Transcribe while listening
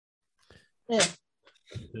Yeah.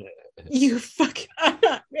 You fucking, I'm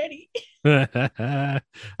not ready. I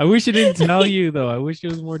wish it didn't tell you though. I wish it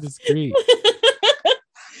was more discreet.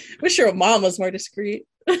 Wish your mom was more discreet.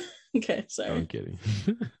 Okay, No, sorry. I'm kidding.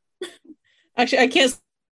 Actually, I can't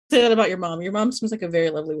say that about your mom. Your mom seems like a very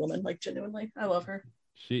lovely woman. Like genuinely, I love her.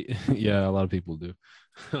 Yeah, a lot of people do.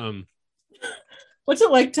 What's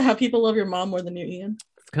it like to have people love your mom more than you, Ian?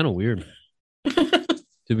 It's kind of weird,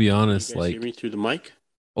 to be You honest. guys hear Like, me through the mic?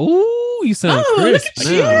 oh, you sound Oh, look crisp at I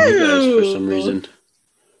can hear now. you guys for some you. reason.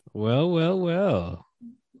 Well.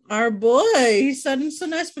 Our boy, he's sounding so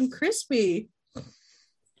nice and crispy.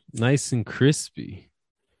 Nice and crispy.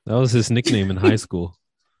 That was his nickname in high school.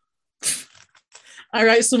 All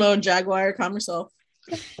right, Simone Jaguar, calm yourself.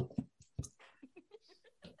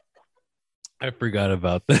 I forgot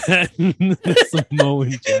about that.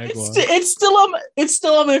 Samoan Jaguar. It's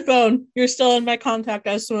still on my phone. You're still in my contact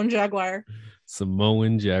as Simone Jaguar.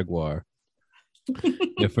 Samoan Jaguar.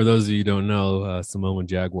 Yeah, for those of you who don't know, Samoan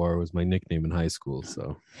Jaguar was my nickname in high school.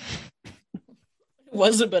 So It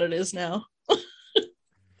wasn't, but it is now.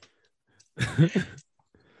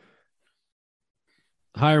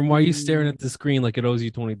 Hiram, why are you staring at the screen like it owes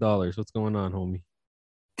you $20? What's going on, homie?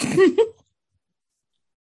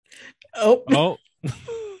 Oh.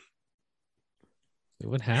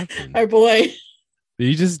 What happened? Our boy. Did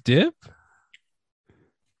you just dip?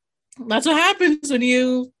 That's what happens when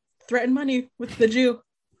you threaten money with the Jew.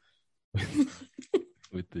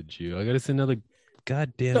 With the Jew. I gotta send another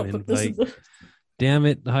goddamn Don't put this in invite. Damn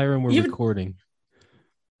it, Hiram, we're recording.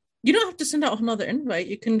 You don't have to send out another invite.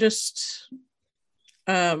 You can just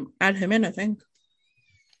add him in, I think.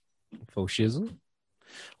 Faux shizzle?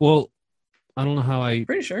 Well, I don't know how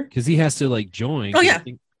Pretty sure. because he has to like join. Oh, yeah.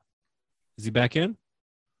 Is he back in?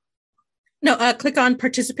 No, click on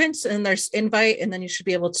participants and there's invite, and then you should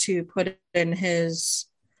be able to put in his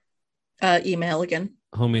email again.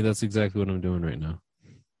 Homie, that's exactly what I'm doing right now.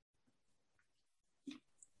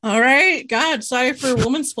 All right. God, sorry for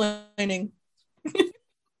womansplaining.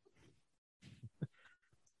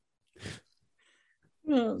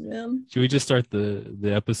 Oh, man. Should we just start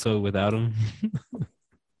the episode without him?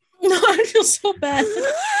 No, I feel so bad.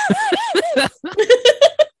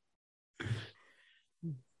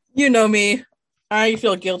 You know me. I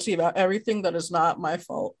feel guilty about everything that is not my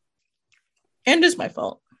fault. And is my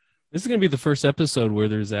fault. This is going to be the first episode where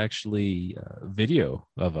there's actually video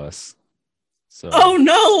of us. So. Oh,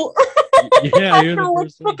 no. Yeah, you're the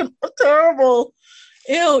first one. Fucking terrible.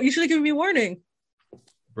 Ew, you should have given me warning.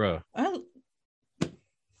 Bro.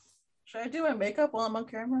 Should I do my makeup while I'm on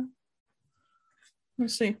camera?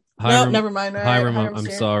 Let's see. Hiram, no, never mind. Hiram, I'm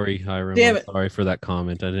sorry, Hiram. Damn I'm sorry for that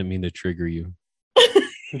comment. I didn't mean to trigger you.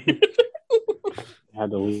 I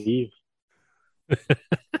had to leave.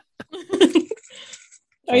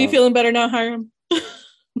 Are you feeling better now, Hiram?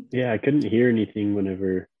 Yeah, I couldn't hear anything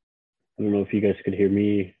whenever. I don't know if you guys could hear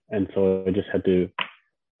me, and so I just had to,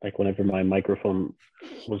 like, whenever my microphone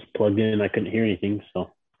was plugged in, I couldn't hear anything.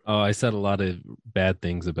 So. Oh, I said a lot of bad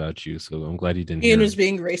things about you, so I'm glad you didn't hear. Ian was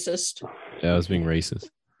being racist. Yeah, I was being racist.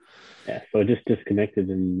 Yeah, so I just disconnected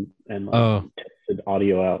and tested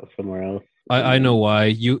audio out somewhere else. I know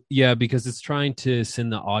why. Because it's trying to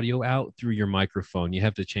send the audio out through your microphone. You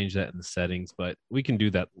have to change that in the settings, but we can do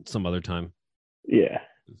that some other time. Yeah.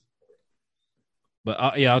 But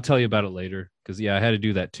I'll tell you about it later because I had to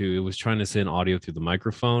do that too. It was trying to send audio through the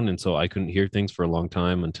microphone, and so I couldn't hear things for a long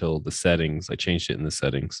time until the settings. I changed it in the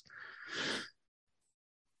settings.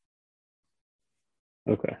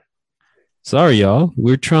 Okay. Sorry, y'all.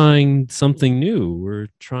 We're trying something new. We're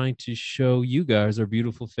trying to show you guys our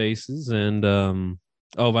beautiful faces, and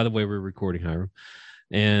by the way, we're recording, Hiram,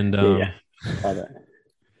 and yeah. I saw that.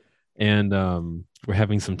 And we're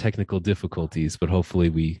having some technical difficulties, but hopefully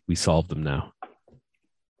we solved them now.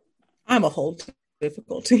 I'm a whole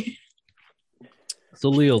difficulty. So,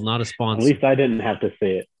 Leo, not a sponsor. At least I didn't have to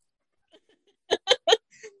say it.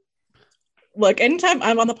 Look, anytime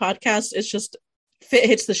I'm on the podcast, it's just Fit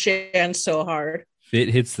hits the shan so hard. Fit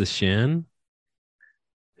hits the shan?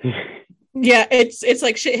 Yeah, it's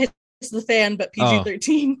like shit hits the fan, but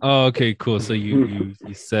PG-13. Oh, okay, cool. So you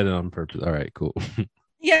said it on purpose. All right, cool.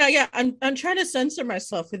 Yeah. I'm trying to censor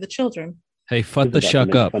myself for the children. Hey, fuck the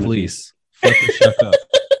shuck up, please. Fuck the shuck up.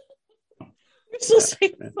 You're still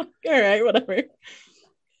saying fuck. All right, whatever.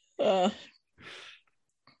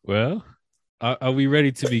 Well, are we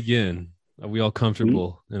ready to begin? Are we all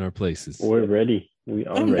comfortable in our places? We're ready.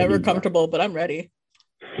 I'm never comfortable, but I'm ready.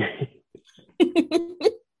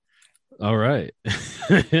 All right.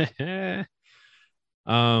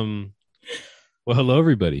 Well, hello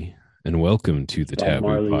everybody, and welcome to the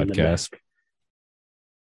Taboo Podcast.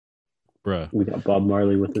 Bruh. We got Bob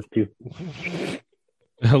Marley with us too.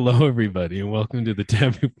 Hello, everybody, and welcome to the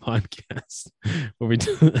Taboo Podcast, where we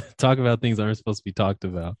talk about things that aren't supposed to be talked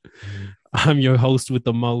about. I'm your host with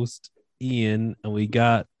the most, Ian, and we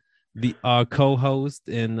got our co-host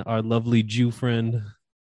and our lovely Jew friend.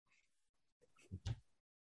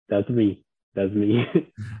 That's me.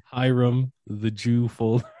 Hiram, the Jew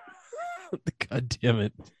full. God damn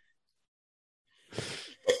it.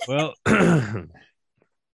 Well,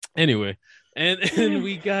 anyway, and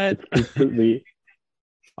we got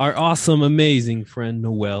our awesome, amazing friend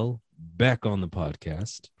Noelle back on the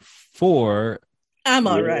podcast I'm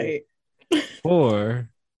all right.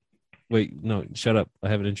 Wait, no, shut up. I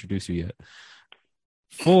haven't introduced you yet.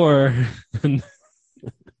 God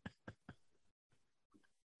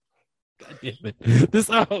damn it.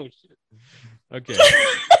 Shit. Okay.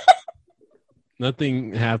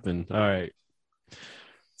 Nothing happened. All right.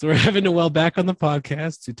 So we're having Noelle back on the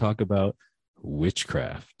podcast to talk about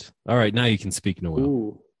witchcraft. All right, now you can speak, Noelle.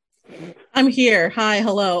 Ooh. I'm here. Hi,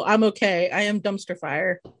 hello. I'm okay. I am dumpster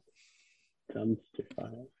fire. Dumpster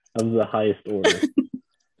fire. Of the highest order.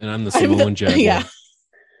 And I'm the Samoan Jaguar. Yeah.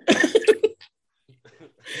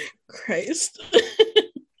 Christ.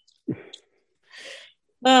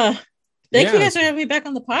 Thank you guys for having me back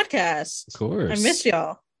on the podcast. Of course. I missed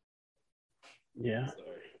y'all. Yeah.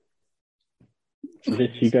 I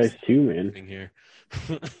miss you guys too, man. Here.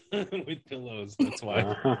 With pillows. That's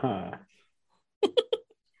why.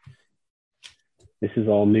 This is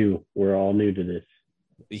all new. We're all new to this.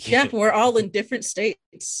 Yeah, we're all in different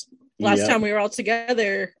states. Last time we were all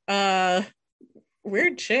together,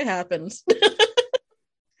 weird shit happens.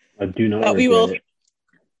 I do not regret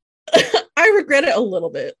it. I regret it a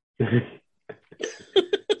little bit. But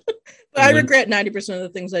I regret 90% of the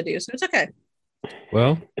things I do, so it's okay.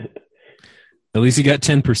 Well, at least you got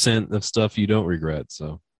 10% of stuff you don't regret,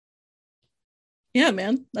 so. Yeah,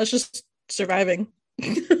 man. That's just surviving.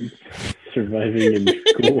 Surviving in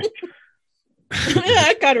school. Yeah,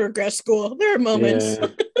 I gotta regret school. There are moments.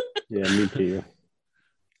 Yeah, me too.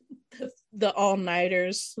 The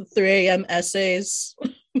all-nighters, the 3 a.m. essays.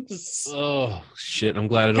 Oh, shit. I'm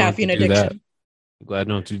glad I don't have to do that. I'm glad I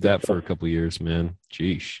don't do that for a couple years, man.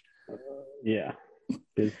 Jeesh. Yeah.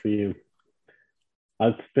 Good for you.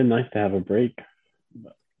 It's been nice to have a break.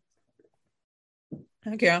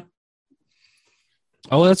 Heck yeah.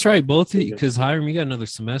 Oh, that's right. Both of you, because Hiram, you got another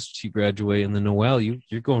semester to graduate, and then Noelle,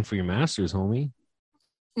 you're going for your master's, homie.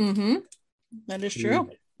 Mm-hmm. That is true.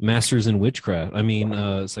 Master's in witchcraft. I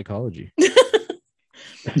mean, psychology.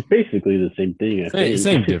 It's basically the same thing. I think.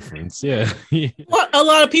 Same difference, yeah. Well, a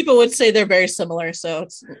lot of people would say they're very similar, so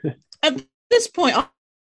it's, at this point, I'll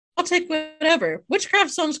take whatever. Witchcraft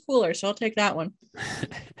sounds cooler, so I'll take that one.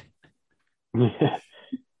 Yeah,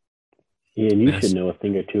 and you should know a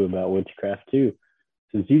thing or two about witchcraft too,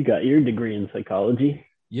 since you got your degree in psychology.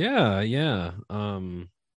 Yeah.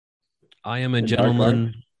 I am a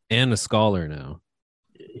gentleman and a scholar now.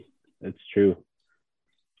 That's true.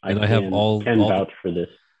 And I have all vouch for this.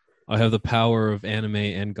 I have the power of anime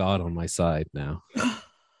and God on my side now.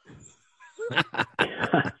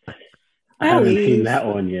 I haven't seen that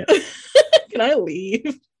one yet. Can I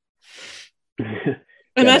leave?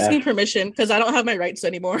 I'm asking permission because I don't have my rights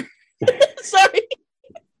anymore. Sorry.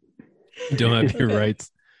 You don't have your rights.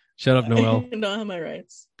 Shut up, Noelle. I don't have my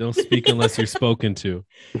rights. Don't speak unless you're spoken to.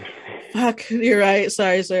 Fuck, you're right.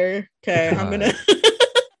 Sorry, sir. Okay, I'm gonna.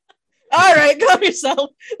 All right, calm yourself.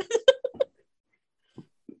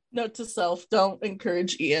 Note to self: don't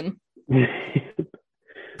encourage Ian. Take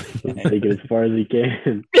it as far as he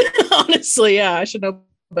can. Honestly, yeah, I should know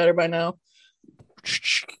better by now.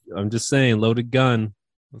 I'm just saying, loaded gun.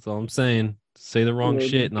 That's all I'm saying. Say the wrong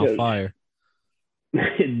shit and I'll fire.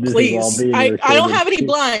 Please, I don't have any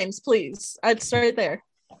blinds. Please, I'd start there.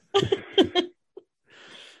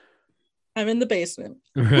 I'm in the basement.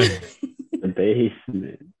 Right. The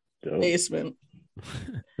basement. So basement.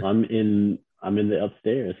 I'm in the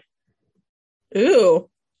upstairs. Ooh.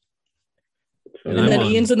 So and then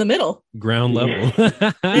Ian's in the middle. Ground level.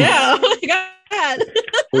 Yeah. Oh my God.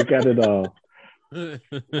 We got it all.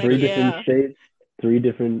 Three different shapes, three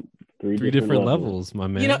different levels, my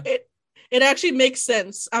man. You know, it actually makes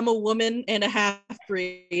sense. I'm a woman and a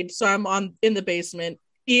half-breed, so I'm in the basement.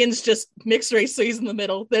 Ian's just mixed race, so he's in the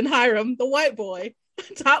middle. Then Hiram, the white boy,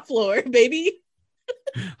 top floor, baby.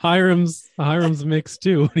 Hiram's mixed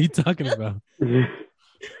too. What are you talking about?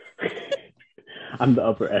 I'm the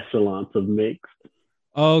upper echelons of mixed.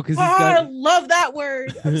 Oh, because I love that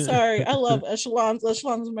word. I'm sorry. I love echelons.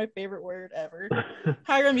 Echelons is my favorite word ever.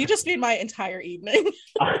 Hiram, you just made my entire evening.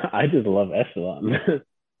 I just love echelons.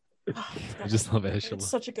 Oh, I just love it's echelon.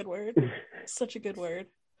 such a good word. Such a good word.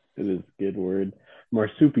 It is a good word.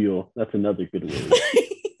 Marsupial. That's another good word.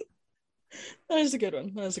 That is a good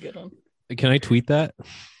one. That is a good one. Can I tweet that?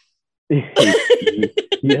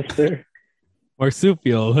 Yes, sir.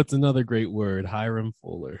 Marsupial. That's another great word. Hiram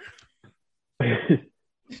Fuller.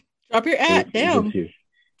 Drop your at. Damn.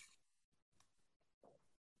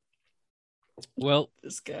 Well,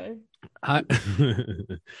 This guy.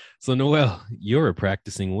 So Noelle, you're a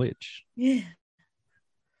practicing witch. Yeah.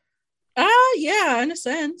 Yeah, in a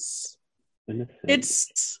sense.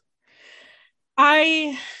 It's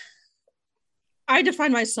I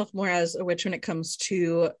define myself more as a witch when it comes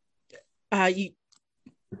to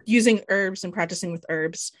using herbs and practicing with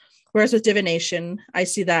herbs. Whereas with divination, I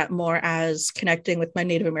see that more as connecting with my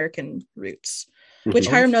Native American roots, which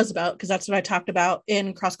Hiram knows about because that's what I talked about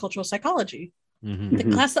in cross-cultural psychology, the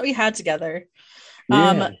class that we had together.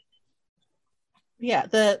 Yeah,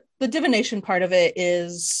 the divination part of it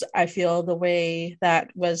is, I feel, the way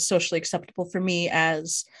that was socially acceptable for me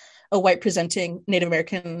as a white presenting Native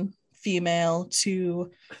American female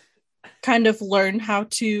to kind of learn how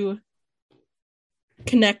to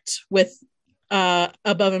connect with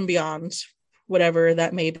above and beyond whatever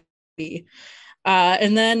that may be.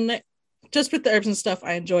 And then just with the herbs and stuff,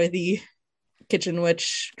 I enjoy the kitchen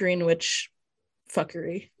witch, green witch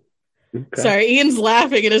fuckery. Okay. Sorry, Ian's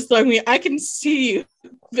laughing and it's throwing me. I can see you,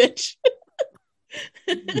 bitch.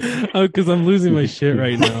 Because I'm losing my shit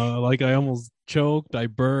right now. Like, I almost choked, I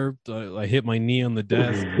burped, I hit my knee on the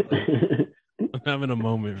desk. I'm having a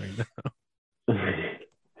moment right now.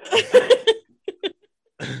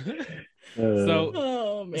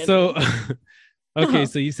 So okay,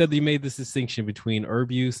 so you said that you made this distinction between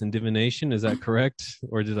herb use and divination. Is that correct,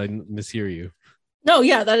 or did I mishear you? No,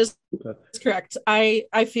 yeah, that is correct. I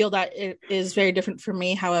feel that it is very different for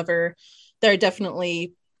me. However, there are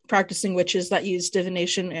definitely practicing witches that use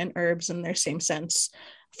divination and herbs in their same sense.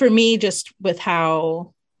 For me, just with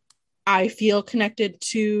how I feel connected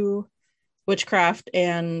to witchcraft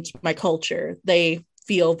and my culture, they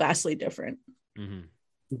feel vastly different.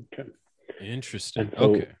 Okay. Interesting.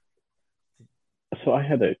 So I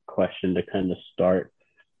had a question to kind of start,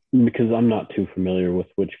 because I'm not too familiar with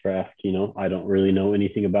witchcraft. I don't really know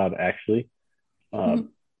anything about it, actually.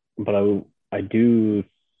 But I do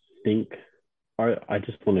think, I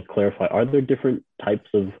just want to clarify, are there different types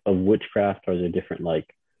of witchcraft? Are there different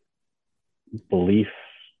beliefs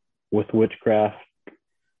with witchcraft?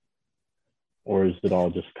 Or is it all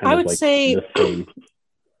just kind of the same?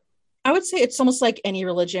 I would say it's almost like any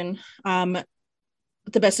religion.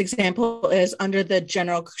 The best example is under the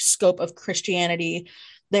general scope of Christianity.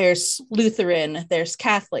 There's Lutheran, there's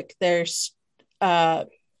Catholic, there's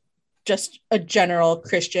just a general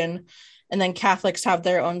Christian, and then Catholics have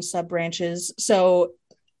their own sub branches. So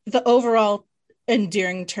the overall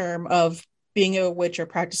endearing term of being a witch or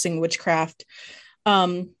practicing witchcraft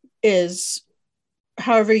is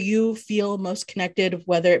however you feel most connected,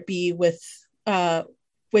 whether it be with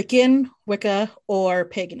Wicca, or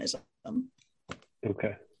paganism.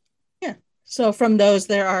 Okay. Yeah. So from those,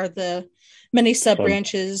 there are the many sub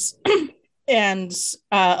branches and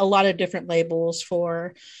a lot of different labels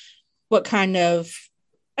for what kind of,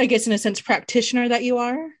 I guess, in a sense, practitioner that you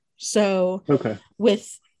are. So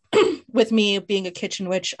with me being a kitchen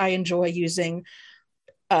witch, I enjoy using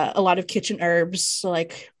a lot of kitchen herbs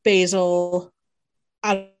like basil.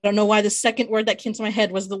 I don't know why the second word that came to my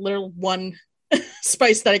head was the literal one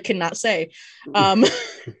spice that I cannot say. Damn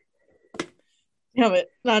it.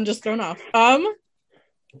 No, I'm just thrown off.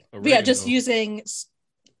 But yeah, just using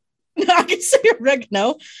I can say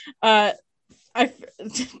oregano. I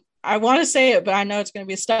want to say it, but I know it's going to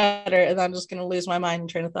be a stutter, and I'm just going to lose my mind and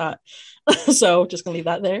train of thought. So just going to leave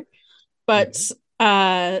that there. But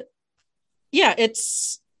yeah,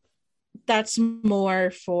 that's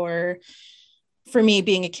more for me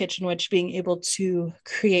being a kitchen witch, being able to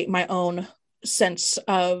create my own sense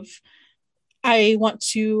of, I want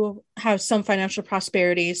to have some financial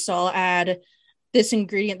prosperity, so I'll add this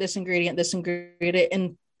ingredient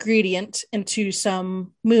into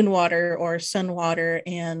some moon water or sun water,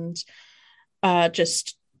 and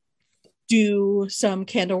just do some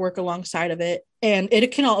candle work alongside of it. And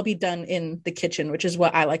it can all be done in the kitchen, which is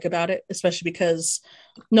what I like about it, especially because,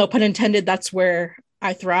 no pun intended, that's where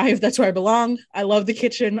I thrive. That's where I belong. I love the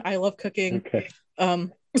kitchen. I love cooking.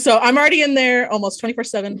 So I'm already in there almost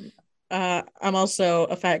 24/7. I'm also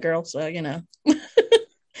a fat girl, so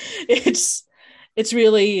it's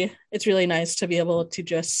really nice to be able to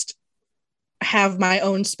just have my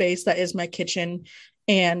own space that is my kitchen,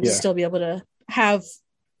 and still be able to have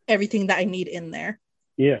everything that I need in there.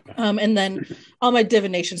 Yeah. And then all my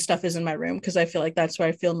divination stuff is in my room because I feel like that's where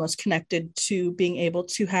I feel most connected to being able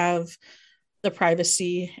to have the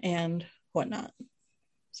privacy and whatnot.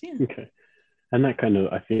 So, yeah. Okay. And that kind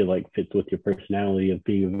of, I feel like, fits with your personality of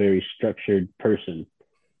being a very structured person.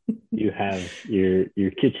 You have your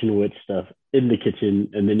kitchen witch stuff in the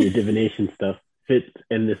kitchen, and then your divination stuff fits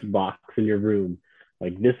in this box in your room.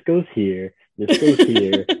 Like this goes here, this goes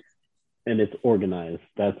here, and it's organized.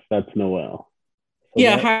 That's Noelle. So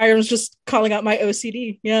yeah, Hiram's just calling out my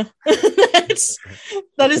OCD. Yeah.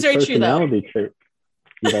 That is very true, though. Personality trait.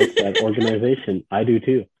 You like that organization. I do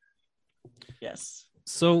too. Yes.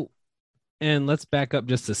 So, and let's back up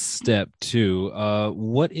just a step too.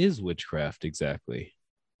 What is witchcraft exactly?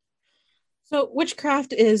 So,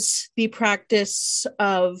 witchcraft is the practice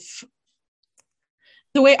of,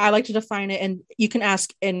 the way I like to define it, and you can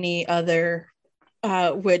ask any other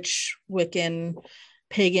witch, Wiccan,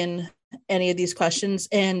 pagan, any of these questions,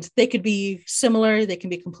 and they could be similar, they can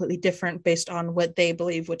be completely different based on what they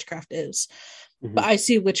believe witchcraft is. Mm-hmm. But I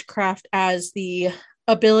see witchcraft as the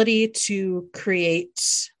ability to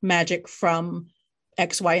create magic from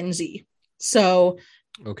X, Y, and Z. So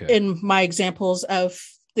in my examples of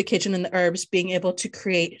the kitchen and the herbs, being able to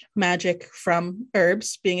create magic from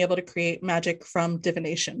herbs, being able to create magic from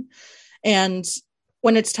divination. And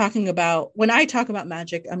when I talk about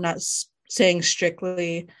magic, I'm not saying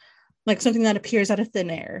strictly like something that appears out of thin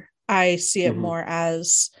air. I see it more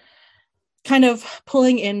as kind of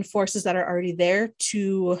pulling in forces that are already there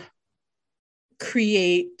to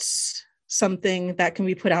create something that can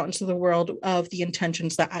be put out into the world of the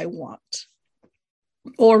intentions that I want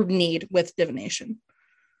or need with divination.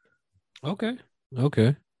 Okay.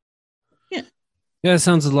 Yeah, it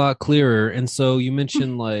sounds a lot clearer. And so you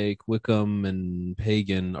mentioned like Wiccan and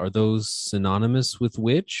pagan. Are those synonymous with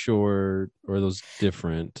witch, or are those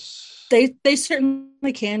different? They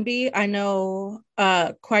certainly can be. I know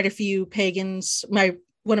quite a few pagans.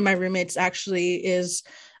 One of my roommates actually is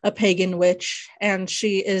a pagan witch, and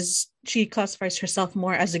she classifies herself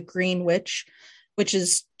more as a green witch, which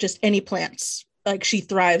is just any plants. Like she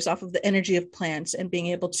thrives off of the energy of plants and being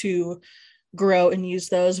able to grow and use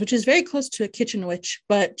those, which is very close to a kitchen witch,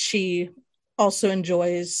 but she also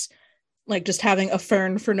enjoys like just having a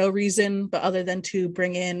fern for no reason, but other than to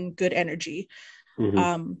bring in good energy.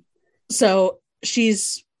 So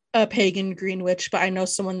she's a pagan green witch, but I know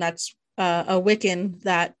someone that's a Wiccan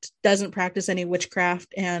that doesn't practice any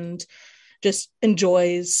witchcraft and just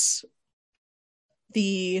enjoys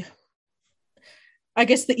I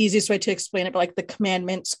guess the easiest way to explain it, but like the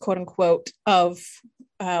commandments, quote unquote, of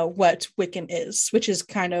what Wiccan is, which is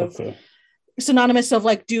kind of synonymous of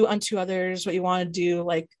like do unto others what you want to do,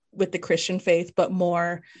 like with the Christian faith, but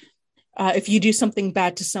more if you do something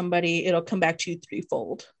bad to somebody, it'll come back to you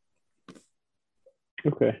threefold.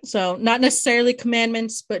 Okay. So not necessarily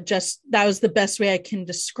commandments, but just that was the best way I can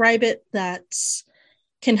describe it that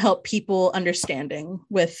can help people understanding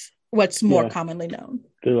with what's more commonly known.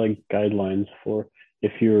 They're like guidelines for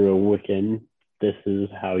if you're a Wiccan, this is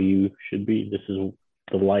how you should be. This is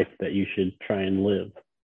the life that you should try and live.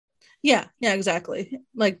 Yeah, exactly.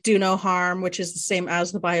 Like do no harm, which is the same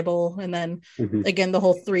as the Bible. And then again, the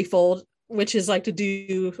whole threefold, which is like to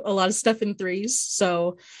do a lot of stuff in threes.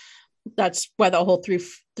 So that's why the whole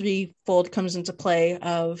threefold comes into play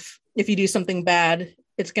of if you do something bad,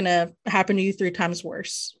 it's going to happen to you 3 times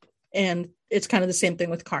worse. And it's kind of the same thing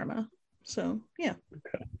with karma. So, yeah.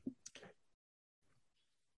 Okay.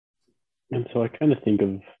 And so I kind of think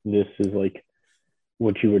of this as like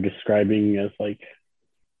what you were describing as like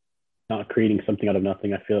not creating something out of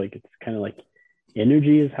nothing. I feel like it's kind of like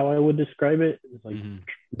energy is how I would describe it. It's like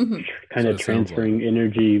kind of transferring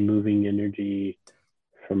energy, moving energy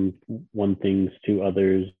from one things to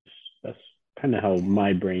others. That's kind of how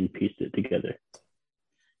my brain pieced it together.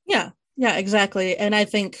 Yeah, exactly. And I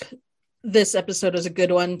think this episode is a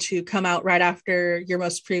good one to come out right after your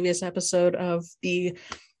most previous episode of the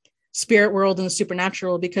spirit world and the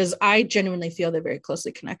supernatural, because I genuinely feel they're very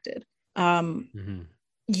closely connected.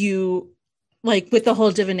 You like with the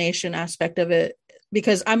whole divination aspect of it,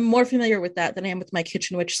 because I'm more familiar with that than I am with my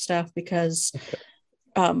kitchen witch stuff, because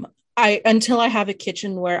until I have a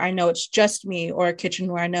kitchen where I know it's just me, or a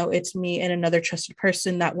kitchen where I know it's me and another trusted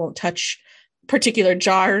person that won't touch particular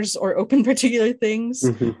jars or open particular things,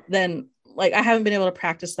 then like I haven't been able to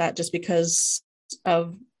practice that just because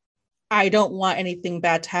of I don't want anything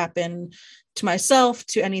bad to happen to myself,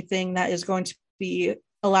 to anything that is going to be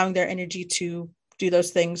allowing their energy to do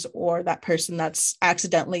those things, or that person that's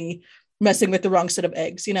accidentally messing with the wrong set of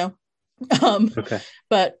eggs, you know?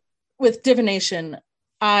 But with divination,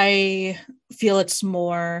 I feel it's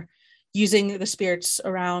more using the spirits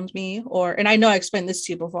around me, and I know I explained this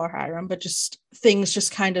to you before, Hiram, but just things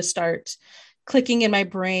just kind of start clicking in my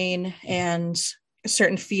brain, and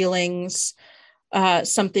certain feelings,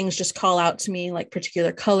 some things just call out to me, like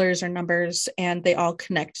particular colors or numbers, and they all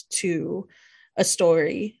connect to a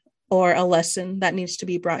story or a lesson that needs to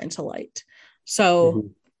be brought into light. So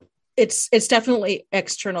it's definitely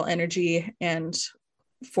external energy and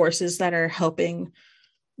forces that are helping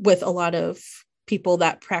with a lot of people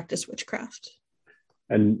that practice witchcraft.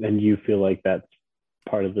 And you feel like that's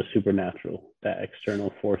part of the supernatural, that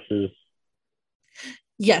external forces?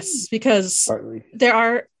 Yes, because partly.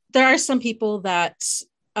 there are some people that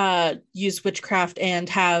use witchcraft and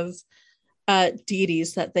have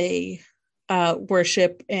deities that they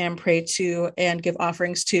worship and pray to and give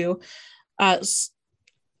offerings to.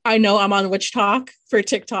 I know I'm on Witch Talk for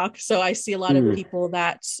TikTok, so I see a lot of people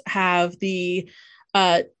that have the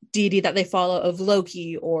deity that they follow of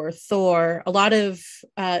Loki or Thor, a lot of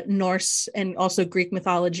Norse and also Greek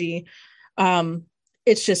mythology.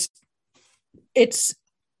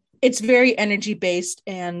 It's very energy based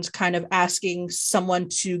and kind of asking someone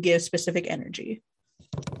to give specific energy.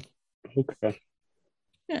 Okay.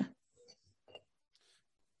 Yeah.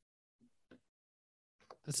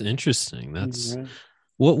 That's interesting. That's right.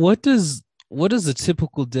 What does a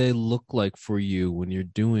typical day look like for you when you're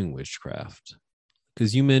doing witchcraft?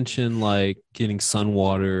 Because you mentioned like getting sun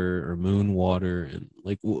water or moon water, and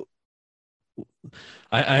like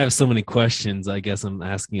I have so many questions. I guess I'm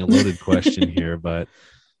asking a loaded question here, but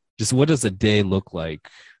just what does a day look like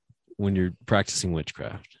when you're practicing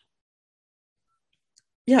witchcraft?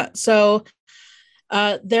 Yeah, so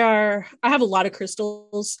I have a lot of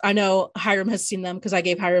crystals. I know Hiram has seen them because I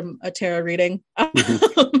gave Hiram a tarot reading.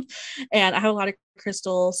 And I have a lot of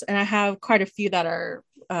crystals, and I have quite a few that are,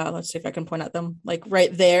 let's see if I can point at them, like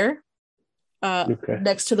right there,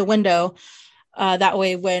 next to the window. That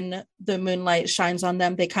way, when the moonlight shines on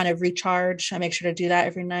them, they kind of recharge. I make sure to do that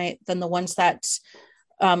every night. Then the ones that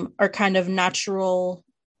are kind of natural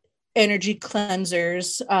energy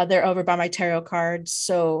cleansers, they're over by my tarot cards,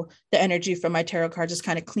 so the energy from my tarot cards is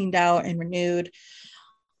kind of cleaned out and renewed.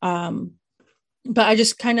 But I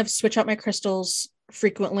just kind of switch out my crystals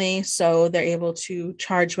frequently so they're able to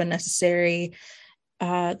charge when necessary.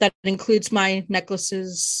 That includes my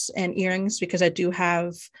necklaces and earrings, because I do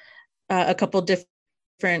have a couple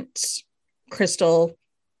different crystal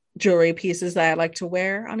jewelry pieces that I like to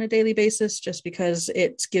wear on a daily basis, just because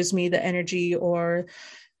it gives me the energy or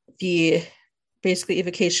the basically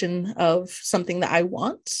evocation of something that I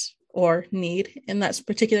want or need in that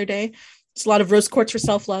particular day. It's a lot of rose quartz for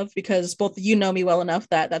self-love, because both you know me well enough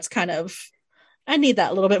that that's kind of, I need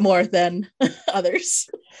that a little bit more than others.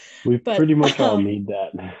 We pretty much all need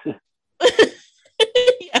that.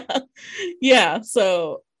 Yeah.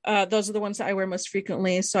 So those are the ones that I wear most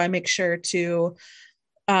frequently. So I make sure to,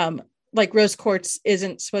 like rose quartz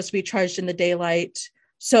isn't supposed to be charged in the daylight.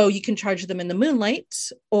 So you can charge them in the moonlight,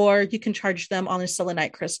 or you can charge them on a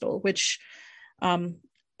selenite crystal, which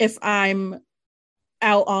if I'm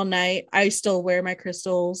out all night, I still wear my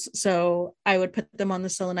crystals. So I would put them on the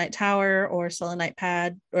selenite tower or selenite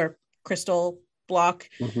pad or crystal block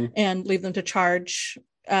and leave them to charge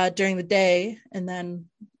during the day. And then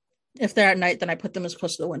if they're at night, then I put them as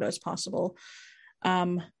close to the window as possible.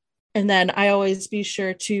 And then I always be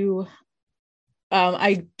sure to,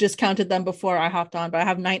 I just counted them before I hopped on, but I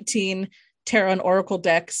have 19 tarot and oracle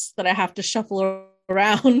decks that I have to shuffle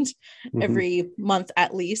around every month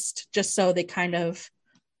at least, just so they kind of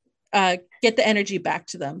get the energy back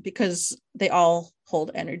to them, because they all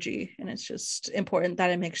hold energy, and it's just important that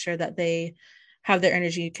I make sure that they have their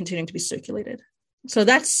energy continuing to be circulated. So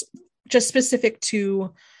that's just specific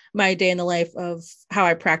to my day in the life of how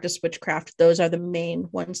I practice witchcraft. Those are the main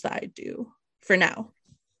ones that I do for now.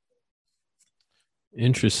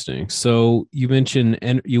 Interesting. So you mentioned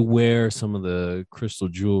and you wear some of the crystal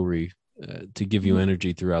jewelry to give you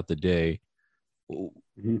energy throughout the day.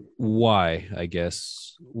 Why, I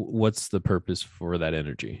guess? What's the purpose for that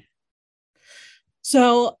energy?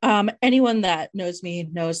 So anyone that knows me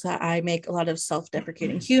knows that I make a lot of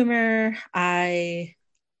self-deprecating humor. I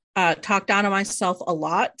talk down on myself a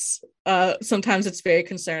lot. Sometimes it's very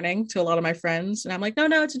concerning to a lot of my friends, and I'm like, no,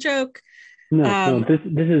 it's a jook. No, this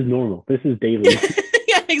is normal. This is daily.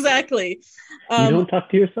 Yeah, exactly. You don't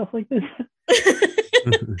talk to yourself like this.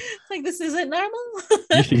 Like, this isn't normal.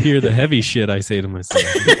 You should hear the heavy shit I say to myself.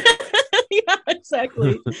 Yeah,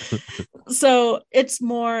 exactly. So it's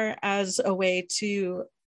more as a way to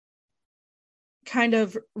kind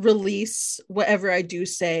of release whatever I do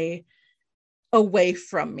say away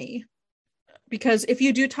from me, because if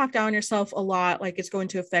you do talk down on yourself a lot, like it's going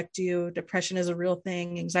to affect you. Depression is a real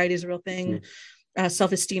thing. Anxiety is a real thing.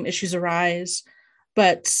 Self-esteem issues arise.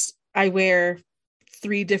 But I wear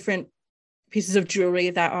 3 different pieces of jewelry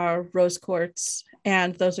that are rose quartz,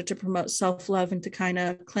 and those are to promote self-love and to kind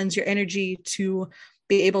of cleanse your energy to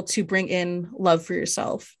be able to bring in love for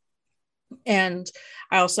yourself. And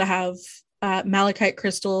I also have malachite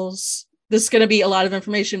crystals. This is going to be a lot of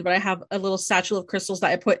information, but I have a little satchel of crystals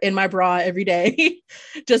that I put in my bra every day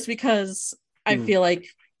just because I feel like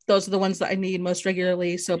those are the ones that I need most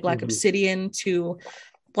regularly. So black obsidian to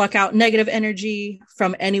block out negative energy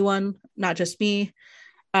from anyone, not just me.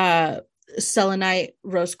 Selenite,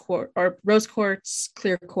 rose quartz,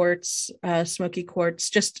 clear quartz, smoky quartz,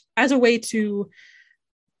 just as a way to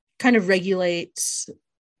kind of regulate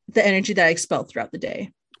the energy that I expel throughout the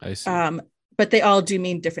day. I see. But they all do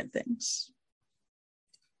mean different things.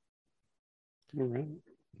 All right.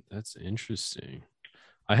 That's interesting.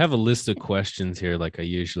 I have a list of questions here, like I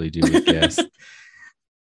usually do with guests.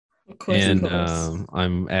 Of course, and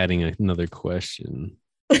I'm adding another question.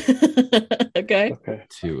 Okay.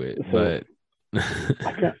 To it, So, but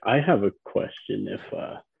I have a question if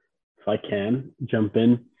I can jump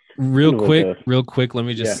in real quick. Let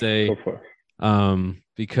me just say, go for it.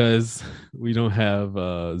 Because we don't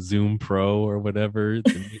have Zoom Pro or whatever,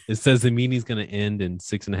 it says the meeting's going to end in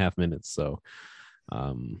 6.5 minutes. So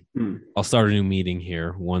I'll start a new meeting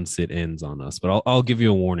here once it ends on us, but I'll give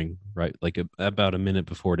you a warning, right? Like about a minute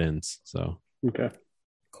before it ends. So okay,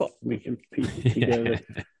 cool. We can piece it together.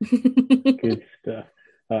 Good stuff.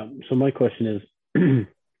 So my question is,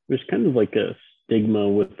 there's kind of like a stigma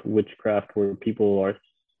with witchcraft where people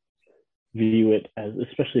view it as,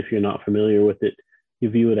 especially if you're not familiar with it, you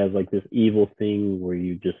view it as like this evil thing where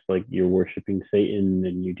you just like you're worshiping Satan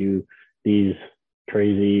and you do these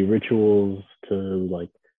crazy rituals to like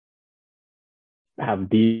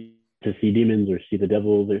to see demons or see the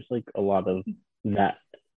devil. There's like a lot of that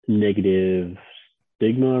negative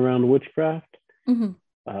stigma around witchcraft.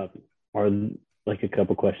 Are like a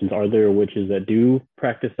couple questions. Are there witches that do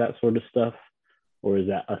practice that sort of stuff, or is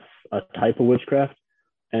that a type of witchcraft?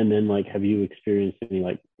 And then like, have you experienced any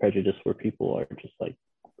like prejudice where people are just like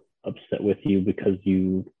upset with you because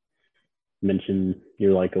you mentioned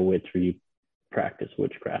you're like a witch or you practice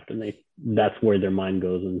witchcraft, and that's where their mind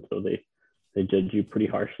goes, and so they judge you pretty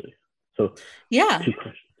harshly? So 2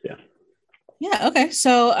 questions. Yeah. Okay.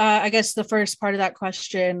 So I guess the first part of that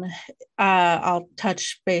question, I'll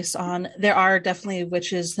touch base on. There are definitely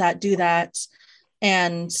witches that do that.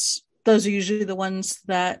 And those are usually the ones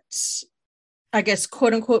that, I guess,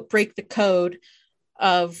 quote unquote, break the code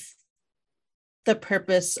of the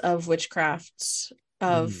purpose of witchcraft,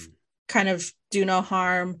 of kind of do no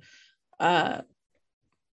harm.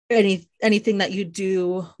 Anything that you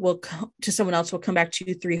do to someone else will come back to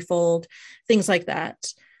you threefold, things like that.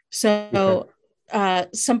 So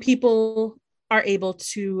some people are able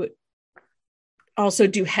to also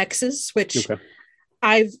do hexes, which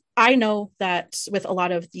I know that with a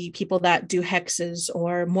lot of the people that do hexes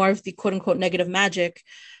or more of the quote unquote negative magic,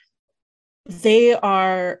 they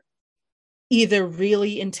are either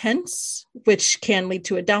really intense, which can lead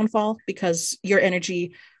to a downfall because your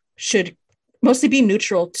energy should mostly be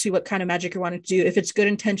neutral to what kind of magic you're wanting to do. If it's good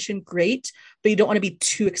intention, great, but you don't want to be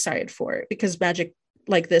too excited for it because magic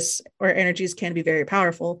like this or energies can be very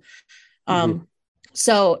powerful.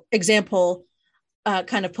 So example,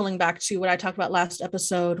 kind of pulling back to what I talked about last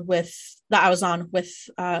episode that I was on with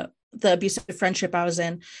the abusive friendship I was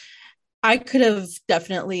in, I could have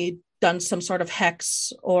definitely done some sort of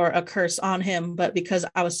hex or a curse on him, but because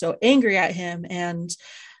I was so angry at him and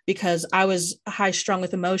because I was high strung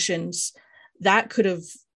with emotions, that could have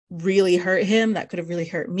really hurt him. That could have really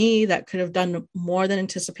hurt me. That could have done more than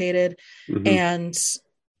anticipated. And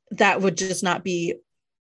that would just not be,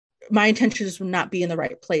 my intentions would not be in the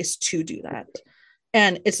right place to do that.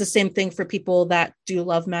 And it's the same thing for people that do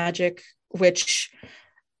love magic, which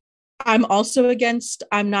I'm also against.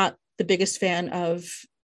 I'm not the biggest fan of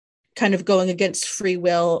kind of going against free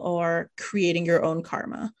will or creating your own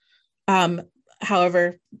karma.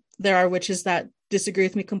 However, there are witches that disagree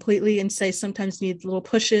with me completely and say sometimes need little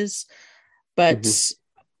pushes, but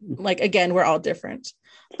like, again, we're all different.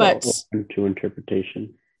 But open to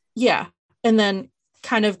interpretation. Yeah. And then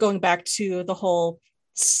kind of going back to the whole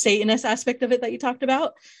Satanist aspect of it that you talked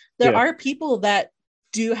about, there are people that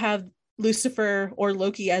do have Lucifer or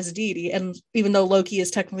Loki as a deity. And even though Loki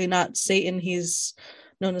is technically not Satan, he's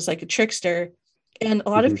known as like a trickster. And a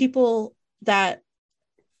lot of people that,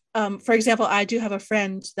 for example, I do have a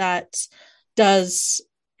friend that does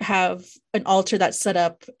have an altar that's set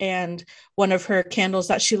up, and one of her candles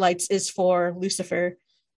that she lights is for Lucifer.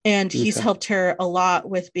 And he's helped her a lot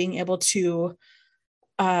with being able to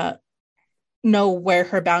know where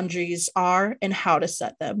her boundaries are and how to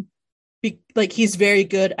set them. Like, he's very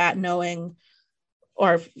good at knowing,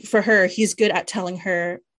 or for her, he's good at telling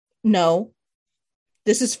her, no,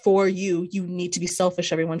 this is for you. You need to be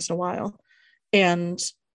selfish every once in a while. And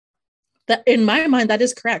that, in my mind, that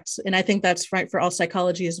is correct. And I think that's right for all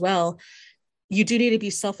psychology as well. You do need to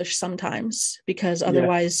be selfish sometimes, because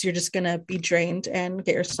otherwise you're just going to be drained and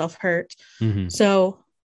get yourself hurt. Mm-hmm. So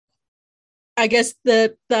I guess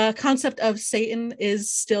the concept of Satan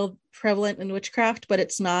is still prevalent in witchcraft, but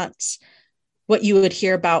it's not what you would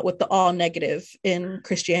hear about with the all negative in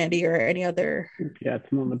Christianity or any other. Yeah, it's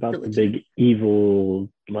not about religion. the big evil,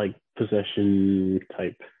 like possession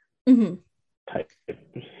type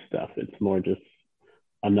stuff. It's more just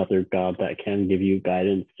another god that can give you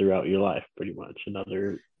guidance throughout your life, pretty much.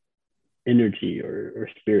 Another energy or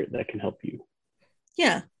spirit that can help you.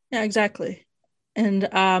 Yeah, exactly. And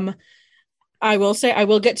I will say, I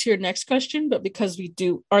will get to your next question, but because we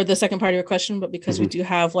do, or the second part of your question, but because we do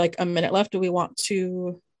have like a minute left, do we want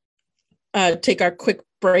to take our quick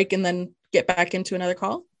break and then get back into another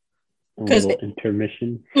call? Little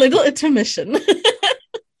intermission.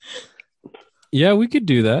 Yeah, we could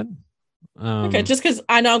do that. Okay, just because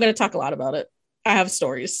I know I'm going to talk a lot about it. I have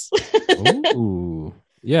stories. Ooh,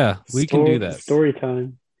 yeah, we can do that. Story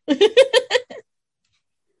time.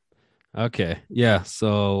 Okay, yeah,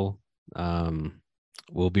 so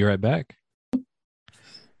we'll be right back.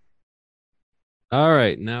 All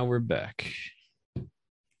right, now we're back.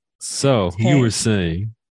 So you were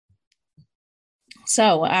saying.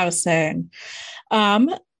 So what I was saying,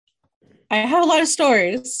 I have a lot of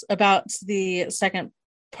stories about the second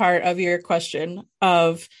part of your question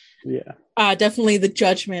of definitely the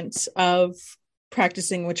judgment of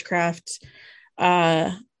practicing witchcraft.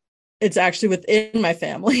 It's actually within my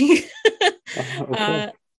family.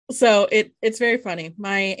 So it's very funny.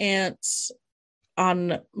 My aunt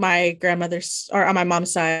on my grandmother's, or on my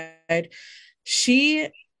mom's side, she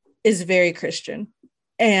is very Christian.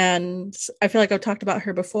 And I feel like I've talked about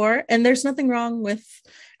her before, and there's nothing wrong with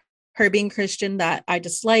her being Christian that I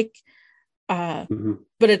dislike.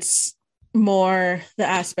 But it's more the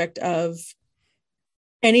aspect of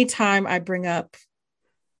anytime I bring up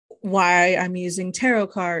why I'm using tarot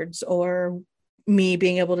cards or me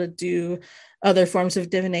being able to do other forms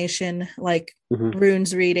of divination like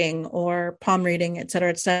runes reading or palm reading, et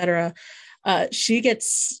cetera, she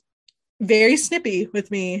gets very snippy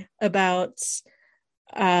with me about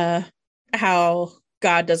how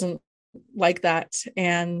God doesn't like that,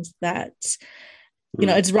 and that, you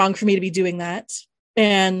know, it's wrong for me to be doing that.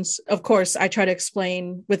 And of course, I try to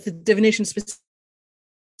explain with the divination specifically.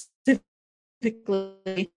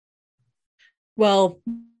 Well,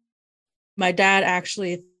 my dad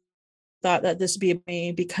actually thought that this would be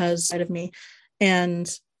me because of me, and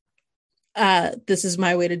this is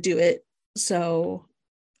my way to do it. So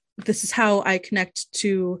this is how I connect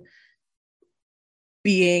to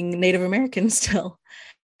being Native American still.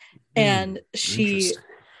 And she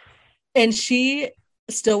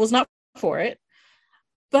still was not for it,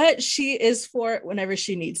 but she is for it whenever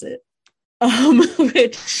she needs it,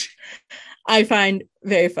 which I find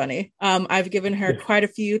very funny. I've given her quite a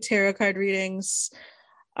few tarot card readings.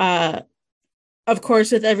 Of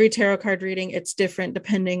course, with every tarot card reading, it's different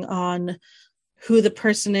depending on who the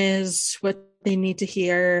person is, what they need to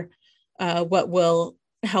hear, what will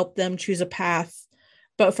help them choose a path.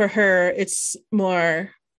 But for her, it's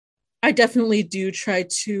more, I definitely do try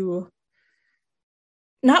to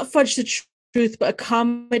not fudge the truth, but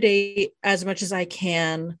accommodate as much as I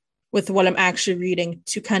can with what I'm actually reading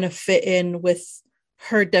to kind of fit in with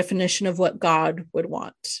her definition of what God would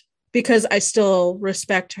want. Because I still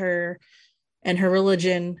respect her and her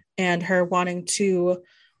religion and her wanting to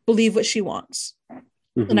believe what she wants.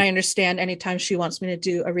 And I understand anytime she wants me to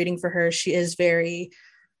do a reading for her, she is very,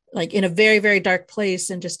 like, in a very, very dark place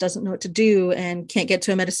and just doesn't know what to do and can't get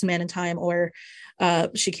to a medicine man in time, or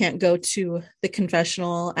she can't go to the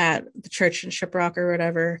confessional at the church in Shiprock or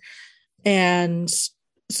whatever. And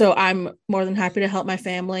so I'm more than happy to help my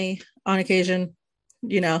family on occasion.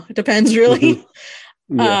 You know, it depends really.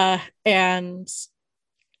 And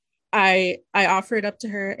I offer it up to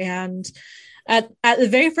her. And at the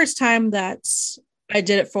very first time that I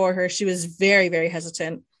did it for her, she was very, very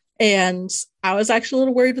hesitant. And I was actually a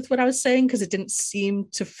little worried with what I was saying because it didn't seem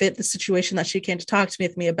to fit the situation that she came to talk to me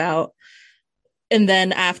with me about. And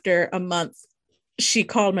then after a month, she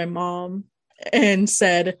called my mom and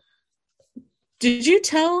said, did you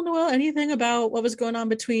tell Noelle anything about what was going on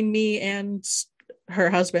between me and her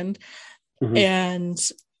husband? Mhm. And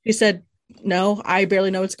she said, no, I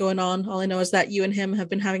barely know what's going on. All I know is that you and him have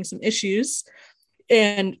been having some issues.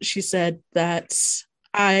 And she said that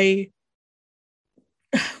I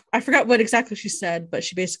forgot what exactly she said, but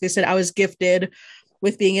she basically said I was gifted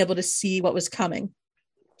with being able to see what was coming.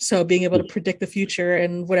 So being able to predict the future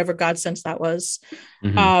and whatever God sense that was.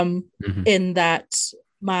 In that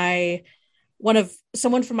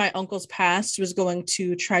someone from my uncle's past was going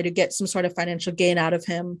to try to get some sort of financial gain out of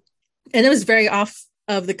him. And it was very off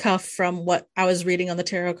of the cuff from what I was reading on the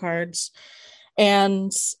tarot cards.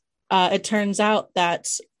 And it turns out that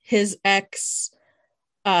his ex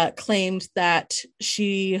claimed that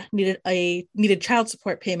she needed child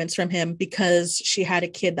support payments from him because she had a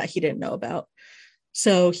kid that he didn't know about.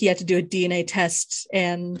 So he had to do a DNA test,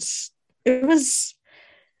 and it was,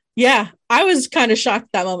 I was kind of shocked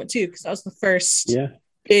that moment too, because that was the first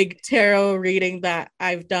big tarot reading that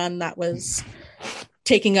I've done that was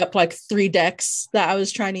taking up like 3 decks that I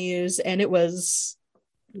was trying to use, and it was,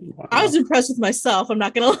 I was impressed with myself, I'm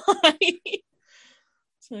not gonna lie.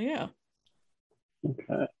 So yeah.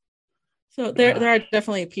 Okay. So there are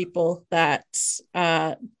definitely people that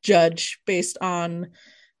judge based on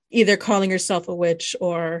either calling yourself a witch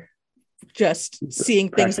or just seeing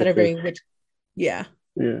things that are very witch. Yeah.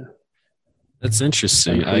 That's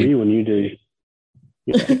interesting. For me, when you did,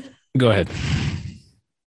 go ahead.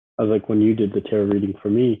 I was like, when you did the tarot reading for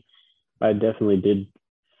me, I definitely did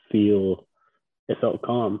feel, it felt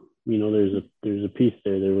calm. You know, there's a piece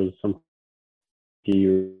there. There was some.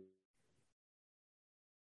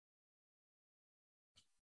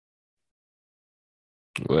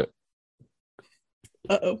 What?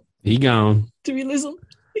 Uh-oh. He gone. Did we lose him?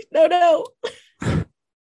 No.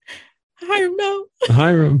 Hiram, no.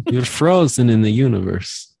 Hiram, you're frozen in the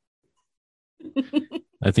universe.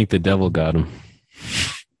 I think the devil got him.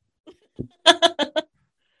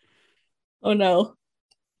 Oh no.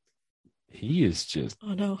 He is just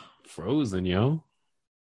frozen, yo.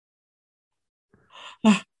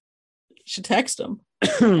 Should text him.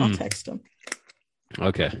 I'll text him.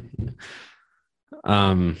 Okay.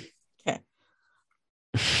 Okay.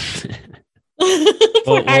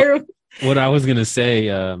 What I was gonna say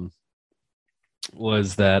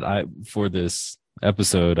was that for this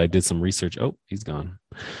episode I did some research. Oh, he's gone.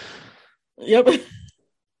 Yep.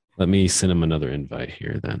 Let me send him another invite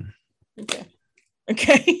here then. Okay.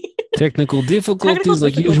 Technical difficulties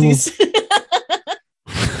like usual.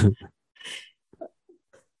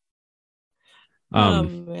 Oh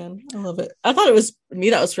man, I love it. I thought it was me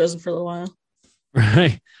that was frozen for a little while.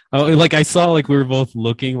 Right. Oh, like I saw like we were both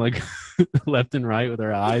looking like left and right with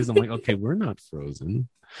our eyes. I'm like, okay, we're not frozen.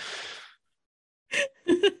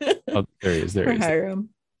 Oh, there he is. There he is. Hiram.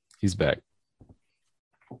 He's back.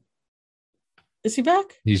 Is he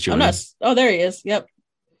back? He's joining. Oh, there he is. Yep.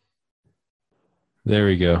 There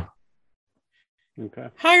we go. Okay.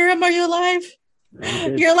 Hiram, are you alive?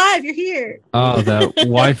 You're alive. You're here. Oh, that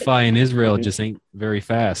Wi-Fi in Israel just ain't very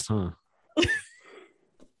fast, huh?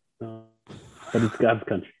 But it's God's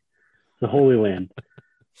country. It's the Holy Land.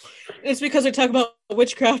 It's because we talk about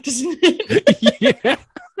witchcraft, isn't it?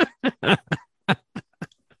 Yeah.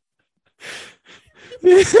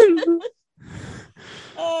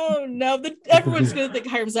 Oh no! Everyone's gonna think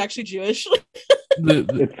Hiram's actually Jewish.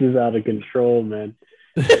 It's just out of control, man.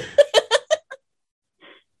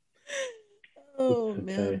 Oh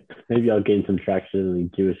man! Maybe I'll gain some traction in the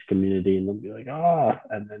Jewish community, and they'll be like,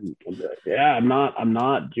 and then we'll be like, yeah, I'm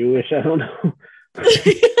not Jewish. I don't know.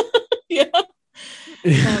 Yeah.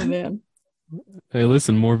 Oh man. Hey,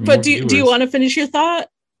 listen, more. But do you want to finish your thought?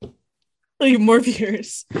 Like, more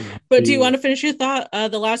viewers. But do you want to finish your thought?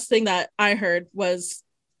 The last thing that I heard was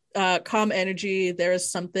calm energy. There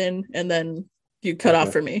is something, and then you cut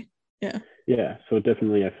off for me. Yeah. Yeah. So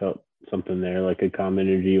definitely, I felt something there, like a calm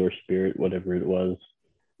energy or spirit, whatever it was.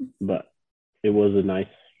 But it was a nice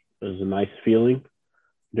feeling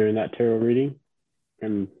during that tarot reading,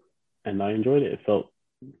 and I enjoyed it. It felt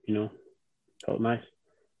nice.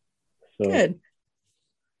 So good.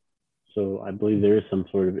 So I believe there is some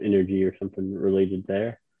sort of energy or something related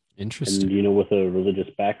there. Interesting. And with a religious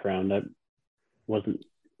background, I wasn't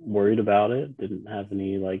worried about it. Didn't have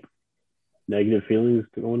any like negative feelings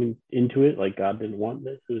going into it. Like God didn't want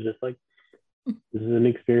this. It was just like, this is an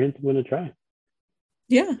experience I'm going to try.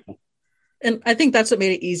 Yeah. And I think that's what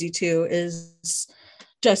made it easy too, is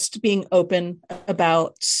just being open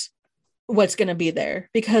about what's going to be there,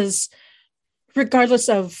 because regardless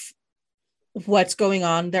of what's going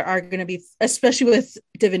on, there are going to be, especially with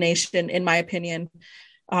divination, in my opinion,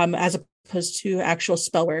 as opposed to actual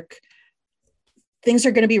spell work, things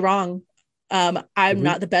are going to be wrong. I'm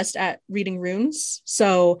not the best at reading runes.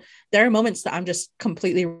 So there are moments that I'm just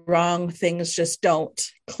completely wrong. Things just don't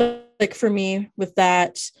click for me with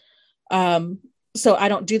that. So I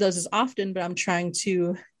don't do those as often, but I'm trying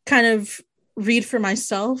to kind of read for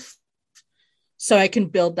myself so I can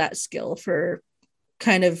build that skill for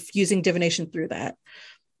kind of using divination through that.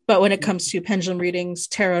 But when it comes to pendulum readings,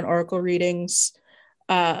 tarot and oracle readings,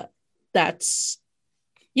 that's,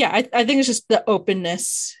 yeah, I think it's just the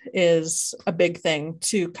openness is a big thing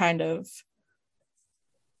to kind of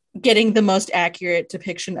getting the most accurate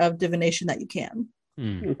depiction of divination that you can.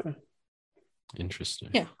 Okay. Interesting.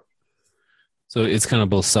 Yeah. So it's kind of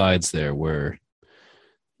both sides there where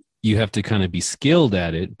you have to kind of be skilled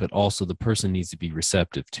at it, but also the person needs to be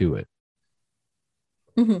receptive to it.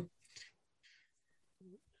 Mm-hmm.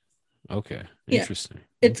 Okay. Yeah. Interesting.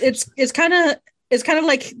 It's kind of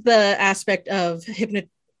like the aspect of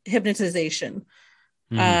hypnotization.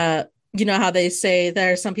 You know how they say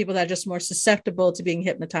there are some people that are just more susceptible to being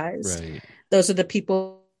hypnotized. Right. Those are the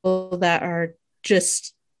people that are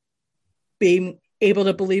just being able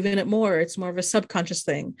to believe in it more. It's more of a subconscious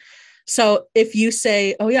thing. So if you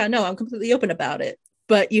say, oh yeah, no, I'm completely open about it,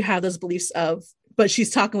 but you have those beliefs of, but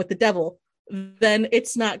she's talking with the devil, then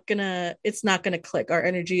it's not gonna click. Our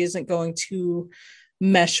energy isn't going to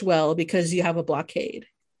mesh well because you have a blockade.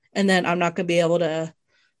 And then I'm not gonna be able to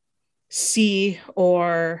see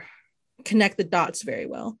or connect the dots very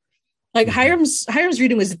well. Like Hiram's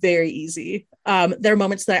reading was very easy. There are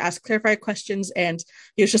moments that I ask clarifying questions and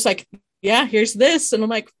he was just like, yeah, here's this. And I'm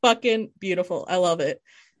like, fucking beautiful. I love it.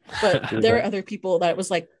 But there were other people that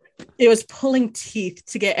was like, it was pulling teeth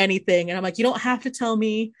to get anything. And I'm like, you don't have to tell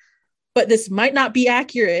me, but this might not be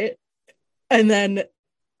accurate. And then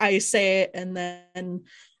I say it. And then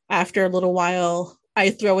after a little while,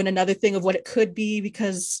 I throw in another thing of what it could be,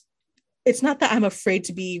 because it's not that I'm afraid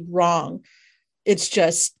to be wrong. It's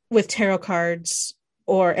just with tarot cards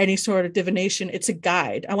or any sort of divination, it's a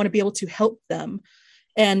guide. I want to be able to help them.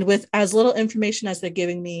 And with as little information as they're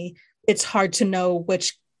giving me, it's hard to know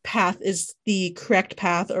which path is the correct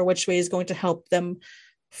path or which way is going to help them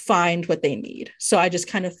find what they need. So I just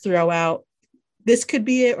kind of throw out, this could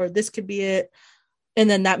be it or this could be it. And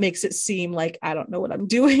then that makes it seem like I don't know what I'm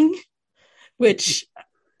doing, which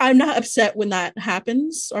I'm not upset when that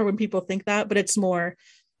happens or when people think that, but it's more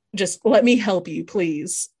just let me help you,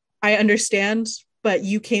 please. I understand, but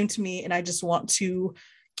you came to me and I just want to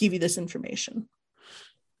give you this information.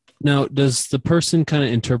 Now, does the person kind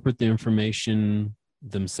of interpret the information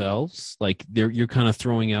themselves? Like you're kind of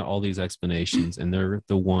throwing out all these explanations and they're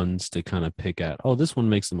the ones to kind of pick at, oh, this one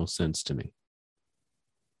makes the most sense to me.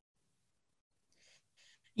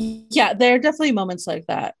 Yeah, there are definitely moments like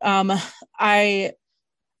that. I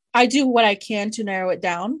do what I can to narrow it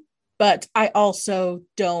down, but I also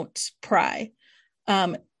don't pry.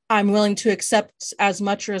 I'm willing to accept as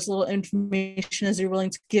much or as little information as you're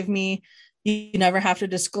willing to give me. You never have to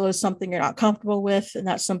disclose something you're not comfortable with. And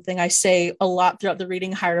that's something I say a lot throughout the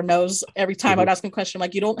reading. Hiram knows every time I'd ask him a question, I'm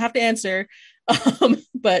like, you don't have to answer.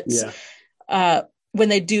 But when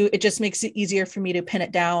they do, it just makes it easier for me to pin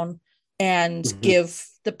it down and give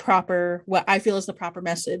the proper, what I feel is the proper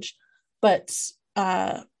message. But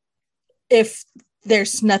if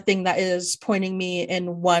there's nothing that is pointing me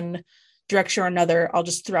in one direction or another, I'll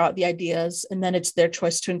just throw out the ideas and then it's their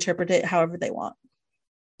choice to interpret it however they want.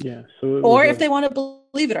 Yeah. So or if they want to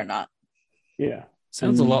believe it or not. Yeah.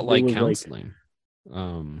 Sounds a lot like counseling.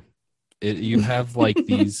 You have like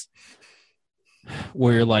these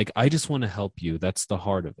where you're like, I just want to help you. That's the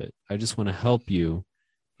heart of it. I just want to help you.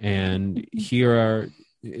 And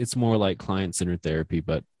it's more like client-centered therapy,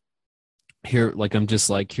 but here, like, I'm just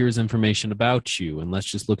like, here's information about you and let's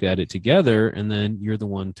just look at it together. And then you're the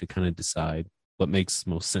one to kind of decide what makes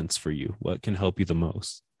most sense for you, what can help you the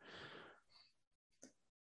most.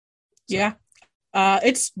 So. Yeah.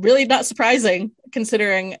 It's really not surprising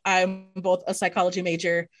considering I'm both a psychology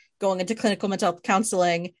major going into clinical mental health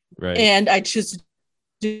counseling, right, and I choose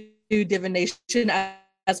to do divination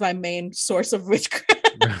as my main source of witchcraft.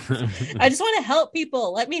 I just want to help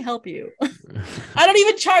people. Let me help you. I don't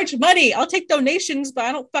even charge money. I'll take donations, but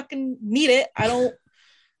I don't fucking need it. I don't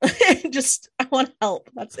I want to help.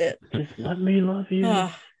 That's it. Just let me love you.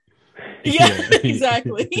 Yeah,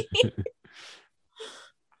 exactly.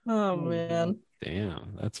 Oh man.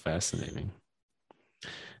 Damn, that's fascinating.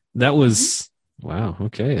 That was wow.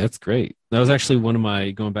 Okay, that's great. That was actually one of my,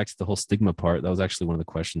 going back to the whole stigma part, that was actually one of the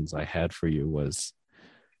questions I had for you was,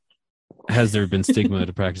 has there been stigma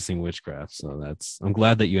to practicing witchcraft? So I'm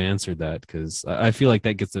glad that you answered that, because I feel like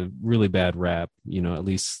that gets a really bad rap, at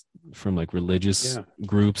least from like religious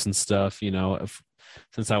groups and stuff,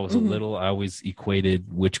 since I was a little, I always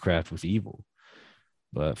equated witchcraft with evil.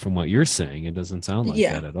 But from what you're saying, it doesn't sound like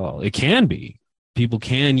that at all. It can be. People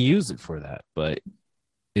can use it for that, but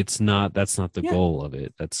it's not. That's not the goal of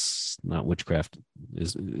it. That's not witchcraft.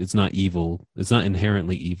 It's not evil. It's not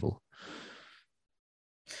inherently evil.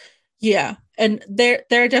 Yeah, and there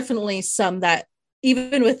are definitely some that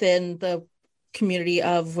even within the community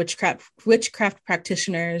of witchcraft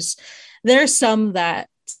practitioners, there are some that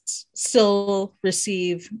still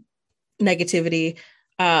receive negativity.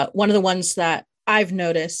 One of the ones that I've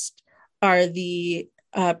noticed are the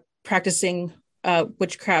practicing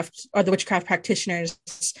witchcraft, or the witchcraft practitioners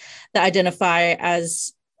that identify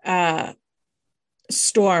as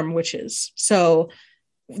storm witches. So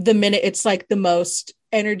the minute it's like the most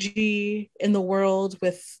energy in the world,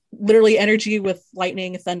 with literally energy with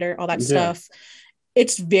lightning, thunder, all that stuff,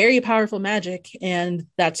 it's very powerful magic. And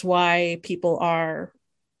that's why people are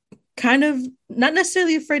kind of not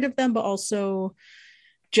necessarily afraid of them, but also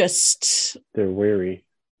just they're wary.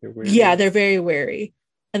 Yeah, they're very wary.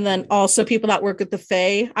 And then also people that work with the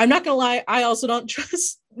Fae. I'm not gonna lie, I also don't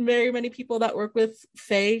trust very many people that work with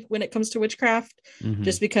Fae when it comes to witchcraft,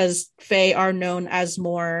 just because Fae are known as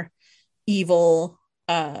more evil,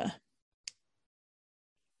 and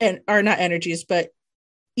are not energies, but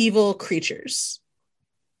evil creatures.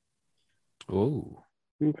 Oh,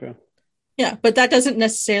 okay. Yeah, but that doesn't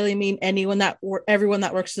necessarily mean everyone that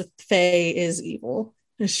works with Fae is evil.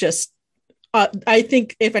 It's just, I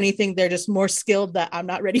think if anything, they're just more skilled that I'm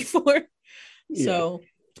not ready for. So,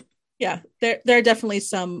 yeah, there are definitely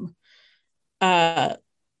some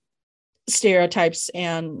stereotypes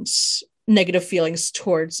and negative feelings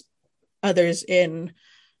towards others in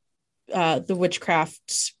the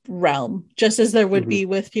witchcraft realm, just as there would be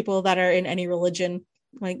with people that are in any religion.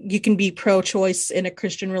 Like, you can be pro-choice in a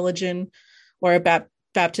Christian religion or a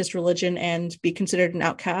Baptist religion and be considered an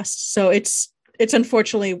outcast. So it's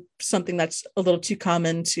unfortunately something that's a little too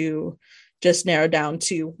common to just narrow down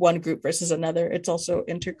to one group versus another. It's also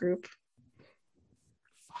intergroup.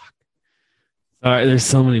 All right, there's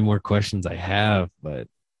so many more questions I have, but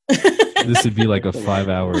this would be like a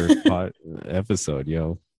 5-hour episode,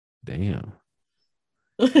 yo. Damn.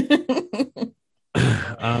 Let's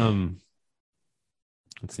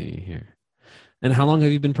see here. And how long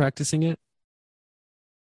have you been practicing it?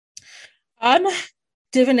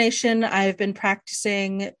 Divination, I've been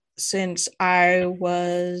practicing since I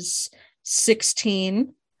was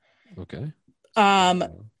 16. Okay.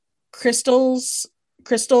 Crystal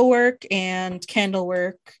work and candle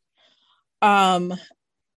work. I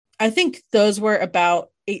think those were about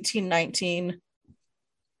 18, 19.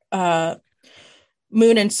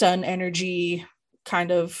 Moon and sun energy,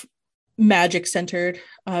 kind of magic centered,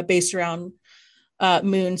 based around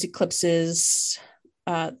moons, eclipses,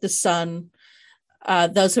 the sun.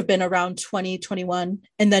 Those have been around 2021.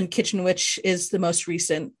 And then Kitchen Witch is the most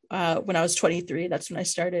recent. When I was 23, that's when I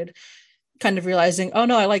started kind of realizing, oh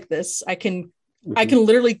no, I like this. I can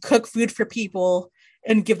literally cook food for people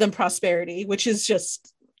and give them prosperity, which is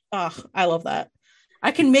just, I love that.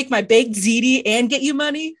 I can make my baked ziti and get you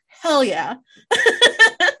money. Hell yeah.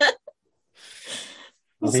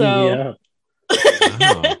 So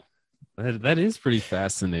wow. That is pretty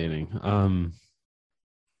fascinating.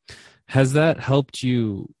 Has that helped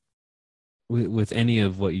you with any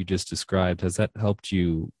of what you just described? Has that helped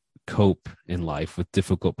you cope in life with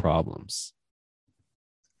difficult problems?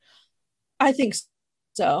 I think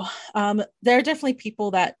so. There are definitely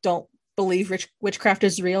people that don't believe witchcraft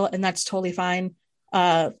is real, and that's totally fine.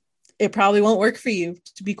 It probably won't work for you,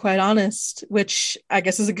 to be quite honest, which I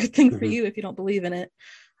guess is a good thing for you if you don't believe in it.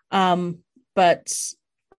 But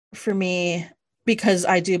for me, because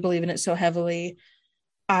I do believe in it so heavily,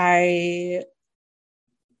 it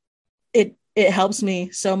helps me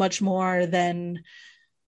so much more than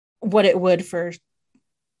what it would for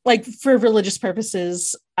religious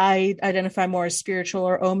purposes. I identify more as spiritual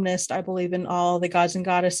or omnist. I believe in all the gods and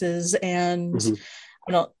goddesses, and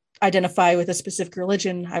I don't identify with a specific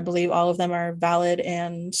religion. I believe all of them are valid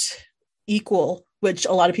and equal, which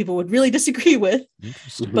a lot of people would really disagree with.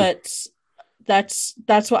 But that's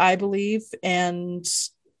what I believe, and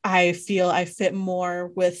I feel I fit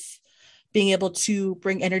more with being able to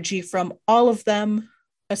bring energy from all of them,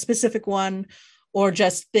 a specific one, or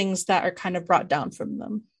just things that are kind of brought down from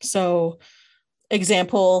them. So,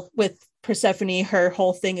 example, with Persephone, her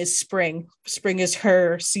whole thing is spring. Spring is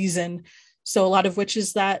her season. So a lot of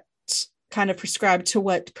witches that kind of prescribe to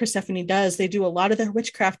what Persephone does, they do a lot of their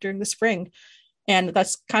witchcraft during the spring. And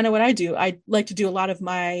that's kind of what I do. I like to do a lot of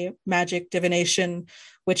my magic, divination,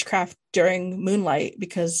 witchcraft during moonlight,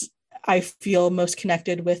 because I feel most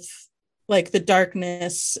connected with like the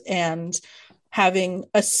darkness and having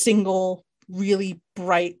a single really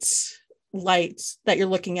bright light that you're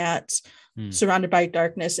looking at surrounded by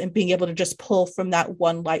darkness and being able to just pull from that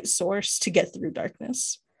one light source to get through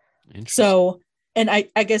darkness. So, and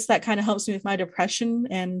I guess that kind of helps me with my depression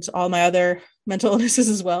and all my other mental illnesses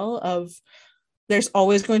as well, of there's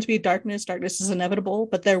always going to be darkness. Darkness is inevitable,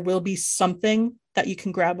 but there will be something that you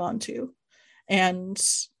can grab onto. And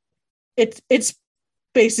it's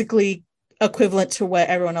basically equivalent to what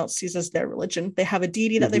everyone else sees as their religion. They have a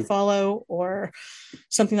deity that they follow or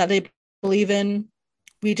something that they believe in.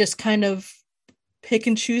 We just kind of pick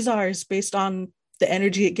and choose ours based on the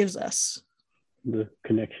energy it gives us. The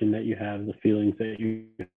connection that you have, the feelings that you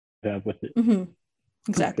have with it.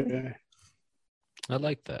 Exactly. Okay. I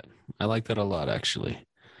like that. I like that a lot, actually.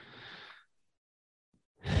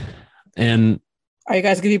 And are you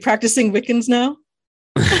guys going to be practicing Wiccans now?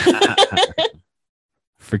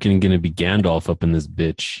 Freaking gonna be Gandalf up in this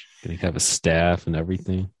bitch. Gonna have a staff and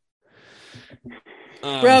everything.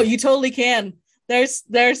 Bro, you totally can.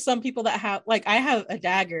 There's some people that have, like, I have a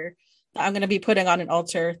dagger that I'm going to be putting on an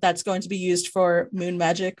altar that's going to be used for moon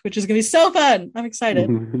magic, which is going to be so fun. I'm excited.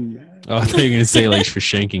 Oh, I thought you were going to say like for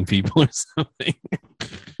shanking people or something.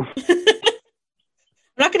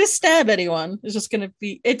 I'm not going to stab anyone. It's just going to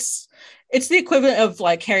be, it's the equivalent of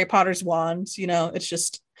like Harry Potter's wands, you know,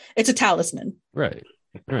 it's a talisman. Right.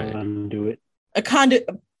 Conduit. A conduit,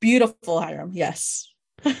 beautiful, Hiram. Yes.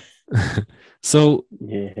 So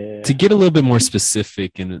to get a little bit more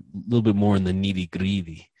specific and a little bit more in the nitty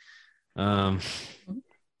gritty,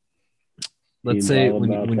 let's say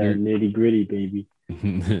when you're nitty gritty, baby.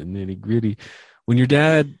 nitty gritty, when your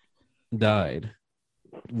dad died,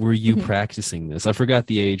 were you practicing this? I forgot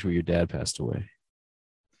the age where your dad passed away.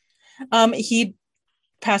 He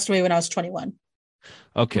passed away when I was 21.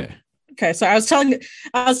 Okay. So I was telling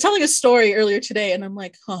a story earlier today, and I'm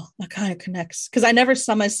like, oh, that kind of connects, because I never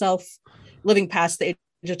saw myself living past the age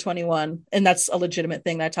of 21, and that's a legitimate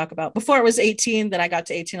thing that I talk about. Before it was 18, then I got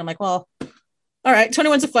to 18. I'm like, well, all right,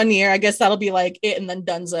 21's a fun year. I guess that'll be like it, and then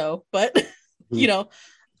donezo. But you know,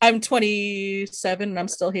 I'm 27 and I'm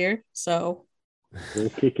still here, so we're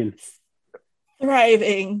kicking,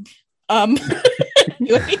 thriving.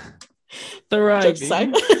 Anyway,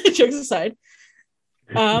 thriving. Jokes aside.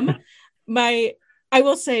 I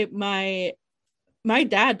will say my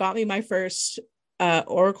dad bought me my first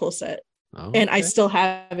oracle set. And I still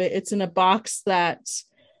have it. It's in a box that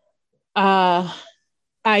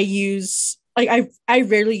I use. Like I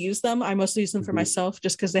rarely use them. I mostly use them for myself,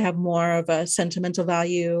 just because they have more of a sentimental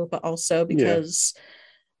value, but also because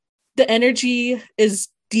the energy is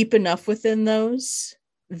deep enough within those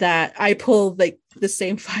that I pull like the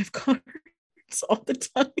same 5 cards all the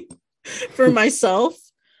time for myself.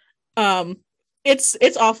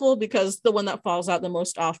 It's awful, because the one that falls out the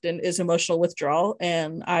most often is emotional withdrawal,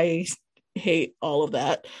 and I hate all of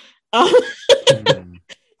that. It's a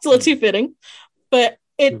little too fitting, but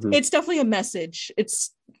it's definitely a message.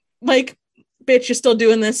 It's like, bitch, you're still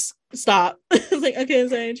doing this, stop. It's like, I can't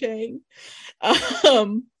say anything.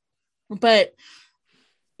 But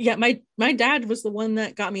yeah, my dad was the one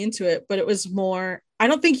that got me into it, but it was more, I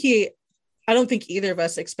don't think either of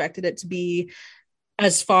us expected it to be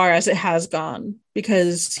as far as it has gone,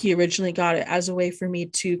 because he originally got it as a way for me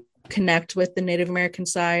to connect with the Native American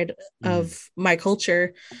side of my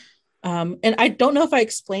culture. And I don't know if I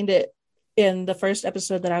explained it in the first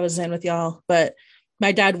episode that I was in with y'all, but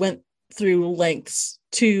my dad went through lengths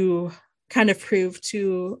to kind of prove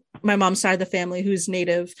to my mom's side of the family, who's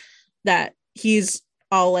Native, that he's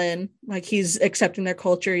all in. Like, he's accepting their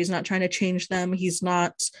culture. He's not trying to change them. He's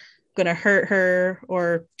not going to hurt her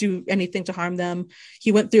or do anything to harm them.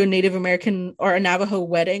 He went through a Native American or a Navajo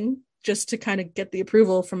wedding just to kind of get the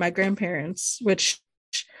approval from my grandparents, which,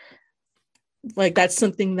 like, that's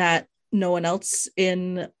something that no one else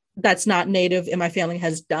that's not Native in my family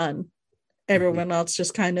has done. Everyone else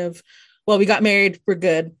just kind of, well, we got married, we're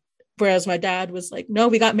good. Whereas my dad was like, no,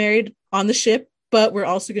 we got married on the ship, but we're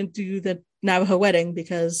also going to do the Navajo wedding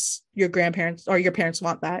because your grandparents or your parents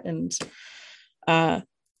want that. And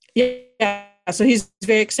so he's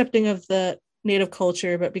very accepting of the Native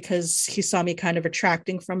culture, but because he saw me kind of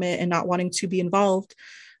retracting from it and not wanting to be involved,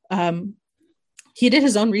 he did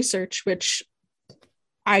his own research, which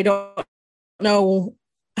I don't know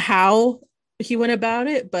how he went about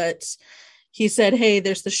it, but he said, hey,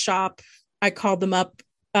 there's the shop. I called them up.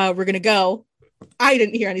 We're going to go. I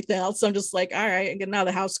didn't hear anything else. So I'm just like, all right, I'm getting out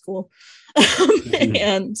of the house. Cool.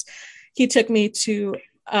 And he took me to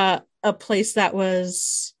a place that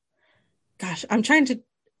was, gosh,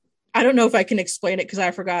 I don't know if I can explain it because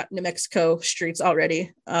I forgot New Mexico streets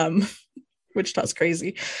already. Wichita's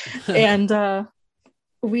crazy. And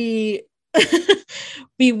we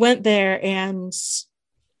we went there, and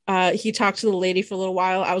he talked to the lady for a little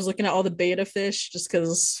while. I was looking at all the betta fish just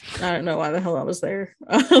because I don't know why the hell I was there.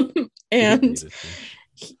 And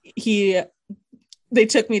they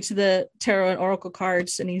took me to the tarot and oracle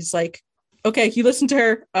cards, and he's like, okay, you listen to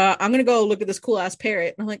her. I'm gonna go look at this cool ass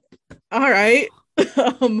parrot. And I'm like, all right.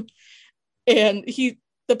 And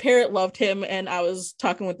the parrot loved him, and I was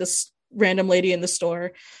talking with this random lady in the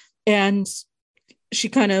store, and she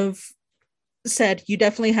kind of said, you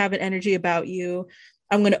definitely have an energy about you.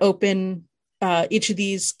 I'm going to open each of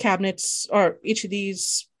these cabinets or each of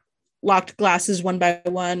these locked glasses one by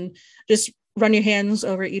one. Just run your hands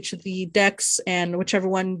over each of the decks, and whichever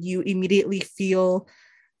one you immediately feel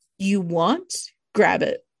you want, grab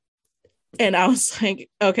it. And I was like,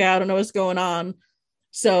 okay, I don't know what's going on.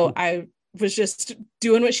 So I was just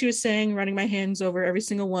doing what she was saying, running my hands over every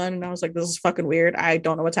single one. And I was like, this is fucking weird. I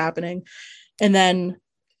don't know what's happening. And then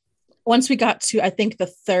once we got to, I think, the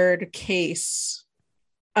third case,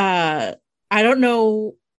 I don't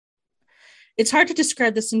know. It's hard to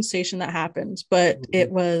describe the sensation that happened, but it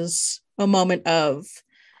was a moment of,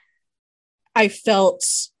 I felt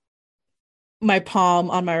my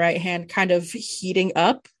palm on my right hand kind of heating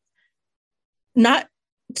up, not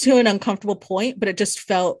to an uncomfortable point, but it just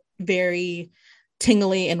felt very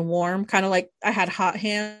tingly and warm, kind of like I had hot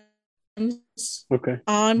hands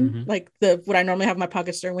on, like what I normally have in my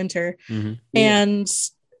pockets during winter. And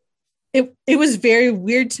it was very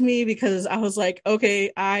weird to me because I was like,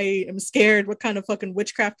 okay, I am scared. What kind of fucking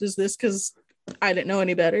witchcraft is this? Because I didn't know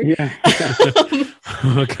any better. Yeah.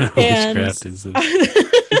 What kind of witchcraft is this?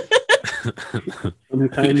 Some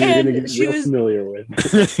kind you're gonna get real familiar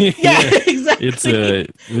with. Yeah, exactly.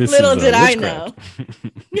 Little did I know.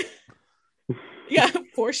 Yeah,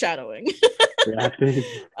 foreshadowing.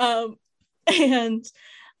 And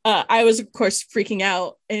I was, of course, freaking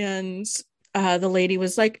out, and the lady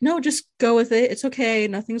was like, no, just go with it. It's okay.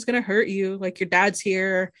 Nothing's gonna hurt you. Like, your dad's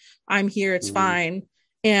here. I'm here. It's fine.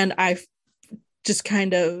 And I just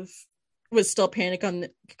kind of was still panicking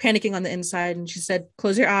on the inside. And she said,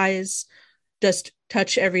 close your eyes. Just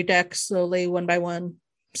touch every deck slowly, one by one.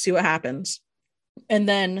 See what happens. And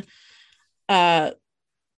then I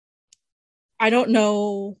don't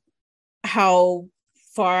know how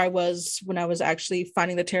far I was when I was actually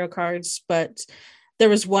finding the tarot cards, but there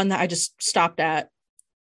was one that I just stopped at,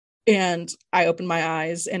 and I opened my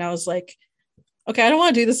eyes, and I was like, okay, I don't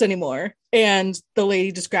want to do this anymore. And the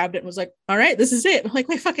lady just grabbed it and was like, all right, this is it. I'm like,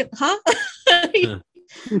 wait, fucking, huh?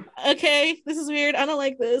 Okay, this is weird. I don't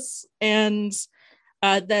like this. And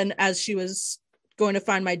then as she was going to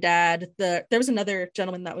find my dad, there was another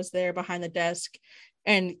gentleman that was there behind the desk,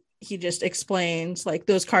 and he just explained, like,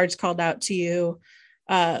 those cards called out to you.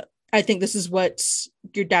 I think this is what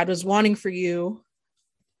your dad was wanting for you.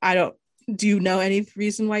 Do you know any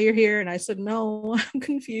reason why you're here? And I said, no, I'm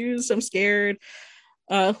confused. I'm scared.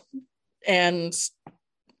 And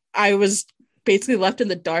I was basically left in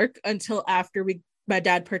the dark until after my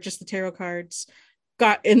dad purchased the tarot cards,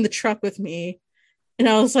 got in the truck with me. And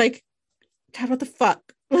I was like, Dad, what the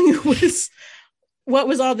fuck? What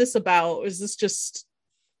was all this about? Was this just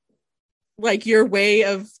like your way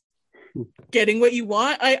of getting what you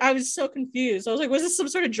want? I was so confused. I was like, was this some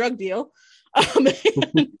sort of drug deal?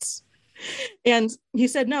 And he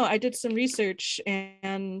said, no, I did some research,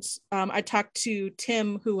 and I talked to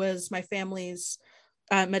Tim, who was my family's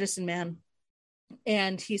medicine man.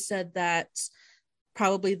 And he said that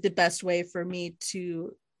probably the best way for me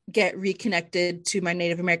to get reconnected to my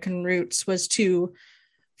Native American roots was to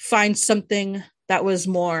find something that was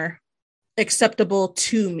more acceptable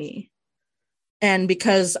to me. And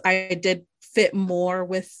because I did fit more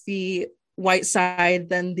with the white side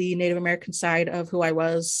than the Native American side of who I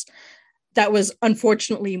was, that was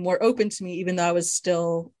unfortunately more open to me, even though I was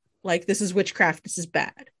still like, this is witchcraft, this is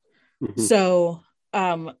bad. So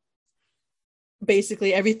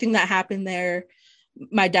basically everything that happened there,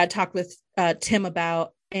 my dad talked with Tim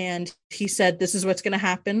about, and he said, this is what's going to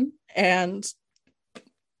happen. And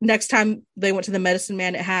next time they went to the medicine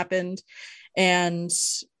man, it happened. And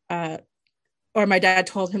or my dad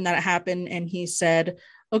told him that it happened, and he said,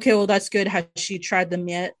 okay, well, that's good. Has she tried them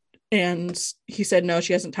yet? And he said, no,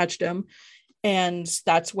 she hasn't touched them. And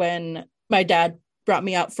that's when my dad brought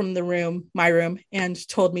me out from my room, and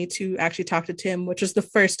told me to actually talk to Tim, which was the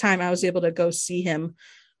first time I was able to go see him,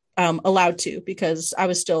 allowed to, because I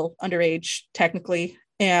was still underage technically.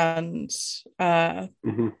 And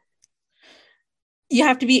you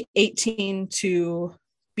have to be 18 to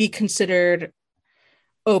be considered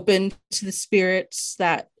open to the spirits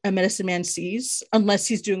that a medicine man sees, unless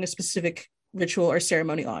he's doing a specific ritual or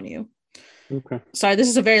ceremony on you. Okay. Sorry, this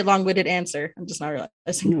is a very long-winded answer. I'm just not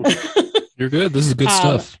realizing. You're good. This is good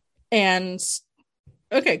stuff. And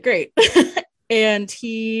okay, great. And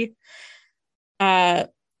he had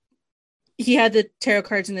the tarot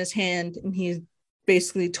cards in his hand, and he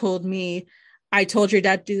basically told me, I told your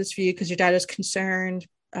dad to do this for you because your dad is concerned.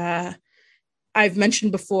 I've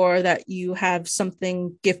mentioned before that you have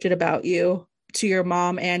something gifted about you to your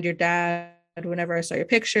mom and your dad whenever I saw your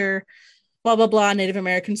picture, blah, blah, blah, Native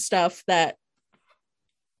American stuff that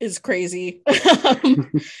is crazy.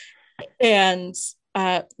 And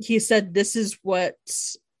he said, this is what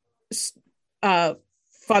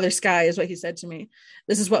Father Sky is what he said to me.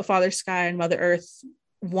 This is what Father Sky and Mother Earth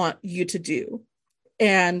want you to do.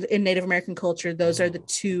 And in Native American culture, those are the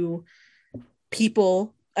two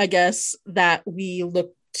people, I guess, that we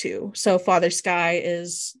look to. So Father Sky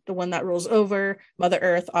is the one that rules over Mother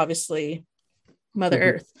Earth, obviously Mother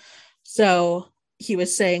Earth. So he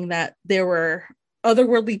was saying that there were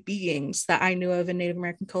otherworldly beings that I knew of in Native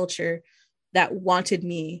American culture that wanted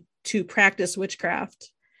me to practice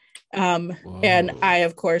witchcraft. And I,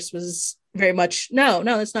 of course, was very much, no,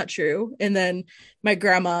 that's not true. And then my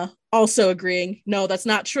grandma also agreeing, no, that's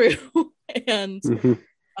not true. And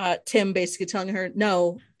Tim basically telling her,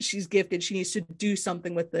 no, she's gifted. She needs to do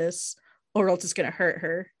something with this or else it's going to hurt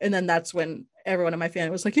her. And then that's when everyone in my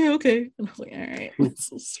family was like, yeah, okay. And I was like, all right,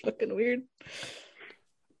 this is fucking weird.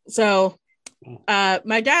 So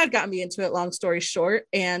my dad got me into it, long story short,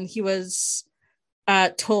 and he was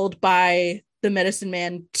told by the medicine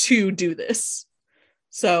man to do this.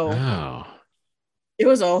 So it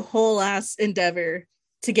was a whole ass endeavor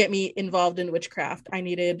to get me involved in witchcraft. I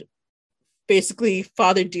needed basically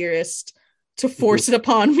Father Dearest to force it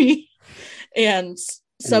upon me. And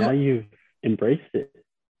now you've embraced it.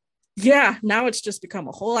 Yeah, now it's just become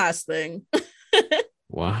a whole ass thing.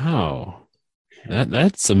 Wow.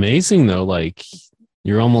 That's amazing though. Like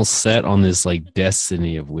you're almost set on this like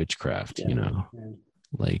destiny of witchcraft, you know.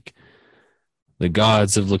 Like the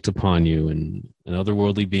gods have looked upon you and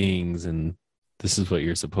otherworldly beings, and this is what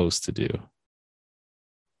you're supposed to do.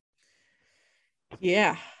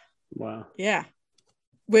 Yeah. Wow. Yeah.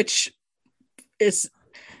 Which is,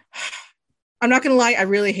 I'm not going to lie, I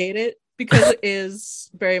really hate it because it is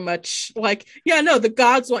very much like, yeah, no, the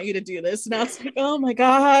gods want you to do this. Now it's like, oh my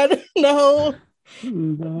God, no.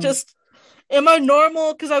 Just, am I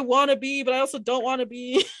normal? Because I want to be, but I also don't want to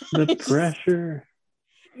be. The pressure.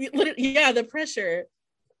 Yeah, the pressure.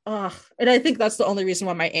 And I think that's the only reason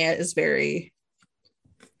why my aunt is very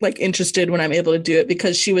like interested when I'm able to do it,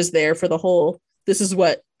 because she was there for the whole, this is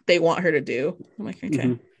what they want her to do. I'm like,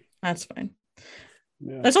 okay, that's fine.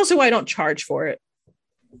 Yeah. That's also why I don't charge for it,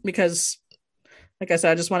 because like I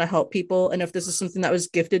said, I just want to help people. And if this is something that was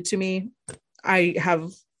gifted to me, I have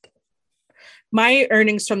my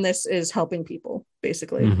earnings from this is helping people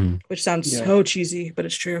basically, which sounds so cheesy, but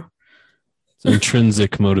it's true. It's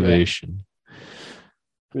intrinsic motivation.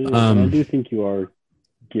 I do think you are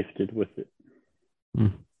gifted with it.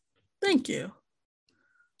 Thank you.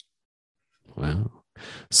 Wow.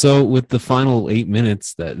 So with the final 8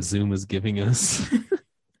 minutes that Zoom is giving us,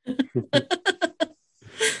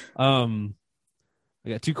 I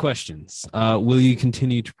got two questions. Will you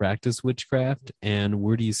continue to practice witchcraft, and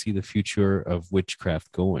where do you see the future of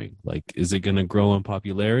witchcraft going? Like, is it going to grow in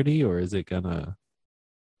popularity, or is it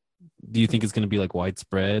do you think it's going to be like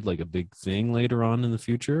widespread, like a big thing later on in the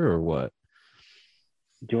future, or what?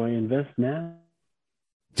 Do I invest now?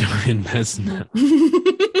 Do I invest now?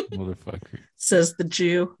 Motherfucker. Says the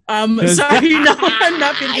Jew. Sorry, no, I'm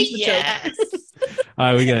not finished the joke.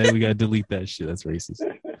 All right, we gotta delete that shit. That's racist.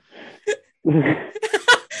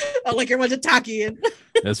 Oh, like you're one to Takian.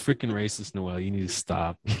 That's freaking racist, Noel. You need to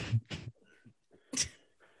stop.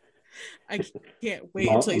 I can't wait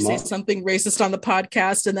until you say something racist on the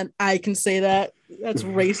podcast, and then I can say that. That's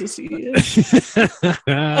racist.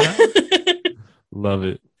 Love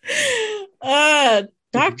it.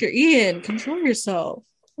 Dr. Ian, control yourself.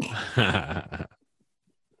 Dr.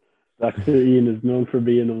 Ian is known for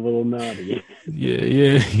being a little naughty.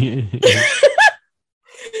 Yeah.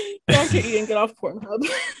 Dr. Ian, get off Pornhub.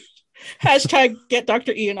 Hashtag get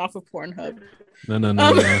Dr. Ian off of Pornhub. No.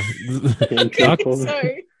 Okay,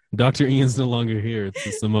 sorry. Dr. Ian's no longer here. It's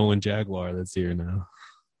the Samoan Jaguar that's here now.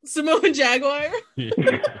 Samoan Jaguar? Yeah.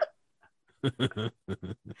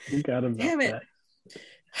 Got him. Damn it.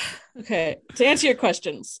 Okay, to answer your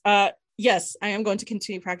questions, yes, I am going to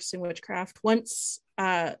continue practicing witchcraft once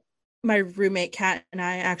my roommate Kat and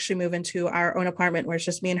I actually move into our own apartment where it's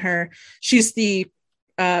just me and her. She's the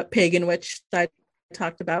pagan witch that I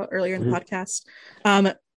talked about earlier in the podcast.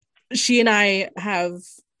 She and I have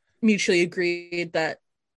mutually agreed that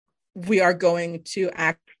we are going to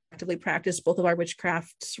actively practice both of our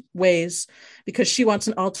witchcraft ways, because she wants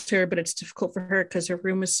an altar, but it's difficult for her because her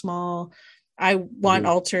room is small. I want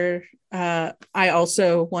altar. I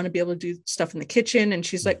also want to be able to do stuff in the kitchen, and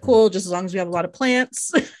she's like, cool, just as long as we have a lot of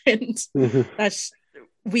plants. And that's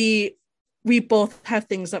we both have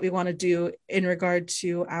things that we want to do in regard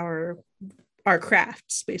to our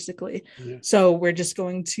crafts, basically. So we're just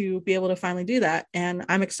going to be able to finally do that, and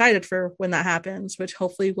I'm excited for when that happens, which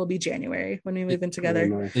hopefully will be January when we move in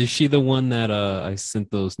together. Is she the one that I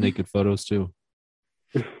sent those naked photos to?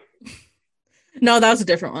 No, that was a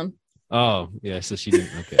different one. Oh yeah, so she didn't.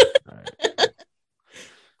 Okay, all right.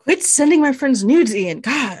 Quit sending my friends nudes, Ian.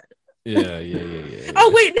 God. Yeah.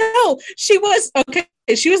 Oh wait, no, she was okay.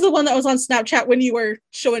 She was the one that was on Snapchat when you were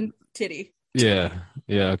showing titty. Yeah.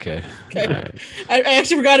 Okay. Right. I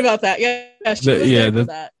actually forgot about that. Yeah, she was there for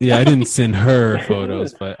that. Yeah, I didn't send her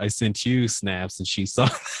photos, but I sent you snaps, and she saw.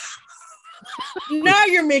 Now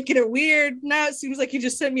you're making it weird. Now it seems like you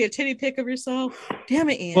just sent me a titty pic of yourself. Damn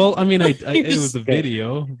it, Ian. Well, I mean, it was a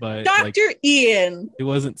video, but Dr. Ian, it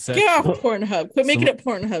wasn't sexual. Get off Pornhub. Quit making it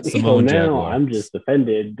Pornhub. So now I'm just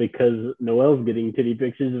offended because Noelle's getting titty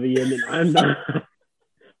pictures of Ian and I'm not.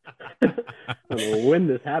 I don't know when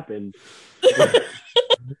this happened.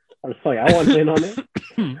 I'm just like, I want in on it.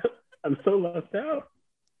 I'm so left out.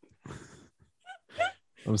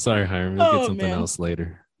 I'm sorry, Hiram. You'll get something else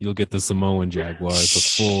later. You'll get the Samoan Jaguar. It's a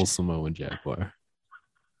full Samoan Jaguar.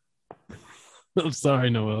 I'm sorry,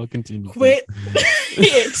 Noelle. Continue. Quit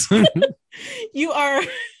it. You are.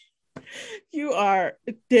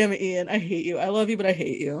 Damn it, Ian. I hate you. I love you, but I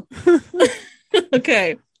hate you.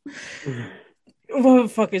 Okay. What the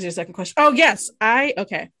fuck is your second question? Oh, yes. I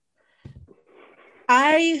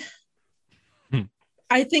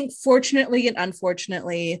think, fortunately and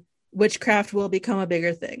unfortunately, witchcraft will become a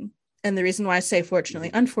bigger thing. And the reason why I say fortunately,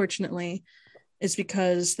 unfortunately, is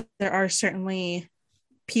because there are certainly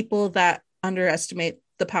people that underestimate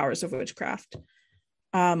the powers of witchcraft.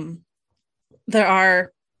 There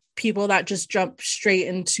are people that just jump straight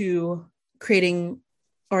into creating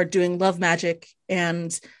or doing love magic,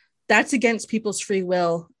 and that's against people's free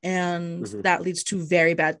will, and that leads to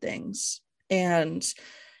very bad things. And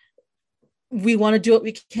we want to do what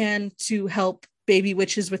we can to help baby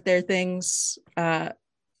witches with their things.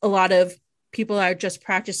 A lot of people that are just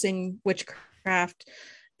practicing witchcraft,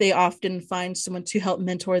 they often find someone to help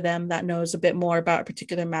mentor them that knows a bit more about a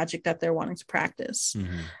particular magic that they're wanting to practice.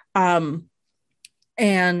 And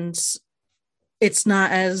it's not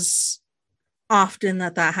as often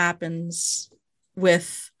that happens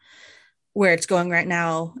with where it's going right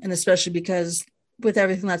now. And especially because with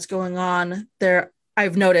everything that's going on there,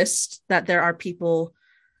 I've noticed that there are people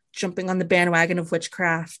jumping on the bandwagon of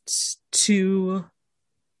witchcraft to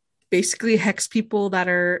basically hex people that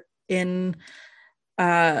are in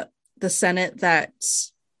the Senate that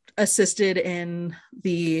assisted in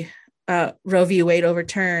the Roe v. Wade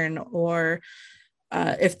overturn, or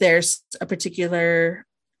if there's a particular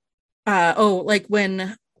like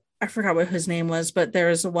when I forgot what his name was, but there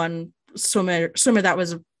was one swimmer that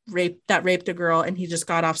was raped a girl and he just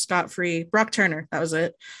got off scot-free. Brock Turner, that was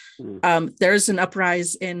it. There's an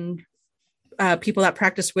uprise in people that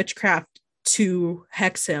practice witchcraft to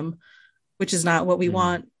hex him, which is not what we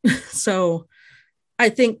want. So I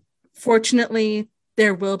think, fortunately,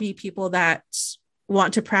 there will be people that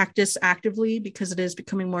want to practice actively because it is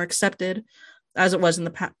becoming more accepted, as it was in the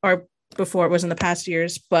past, or before it was in the past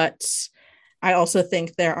years. But I also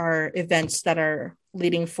think there are events that are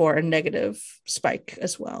leading for a negative spike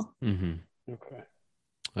as well. Okay,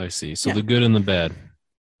 I see. So the good and the bad.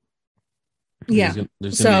 Yeah.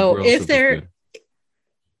 So if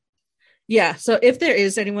there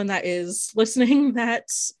is anyone that is listening that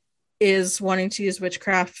is wanting to use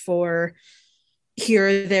witchcraft for here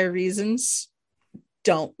are their reasons,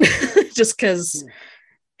 don't. Just because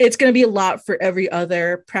it's going to be a lot for every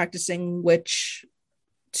other practicing witch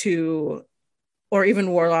to, or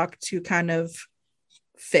even warlock, to kind of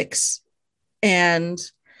fix. And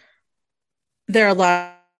there are a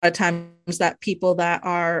lot of times that people that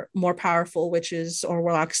are more powerful witches or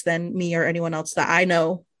warlocks than me or anyone else that I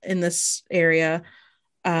know in this area,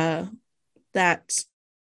 that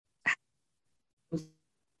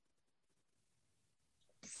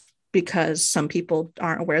because some people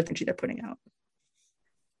aren't aware of the energy they're putting out.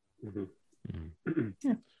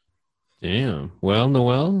 Yeah. Damn. Well,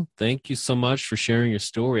 Noelle, thank you so much for sharing your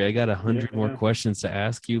story. I got 100 more questions to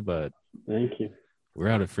ask you, but thank you. We're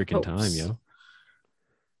out of freaking time, yo.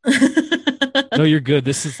 No, you're good.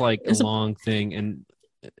 This is like a long thing, and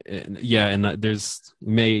there's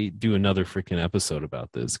may do another freaking episode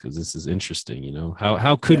about this because this is interesting. You know,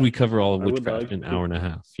 how could we cover all of witchcraft in an hour and a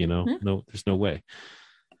half? You know, no, there's no way.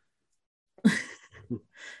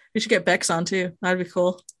 We should get Bex on too. That'd be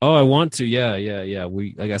cool. Oh, I want to. Yeah.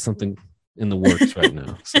 I got something in the works right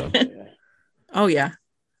now. So. Oh yeah.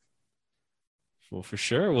 Well, for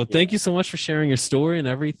sure. Well, thank you so much for sharing your story and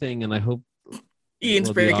everything. And I hope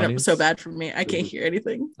Ian's breaking up so bad for me. I can't hear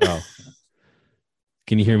anything. Oh,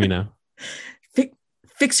 can you hear me now?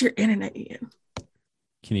 Fix your internet, Ian.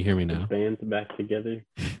 Can you hear me now? The band's back together.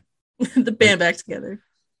 The band back together.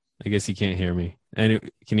 I guess you can't hear me.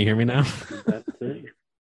 And can you hear me now? That's it.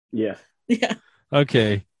 Yeah. Yeah.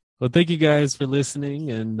 Okay. Well, thank you guys for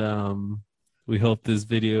listening, and we hope this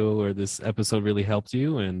video or this episode really helped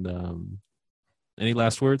you. And any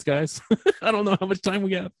last words, guys? I don't know how much time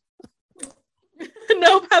we have.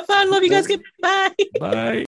 No, have fun. Love you guys. Goodbye. Bye.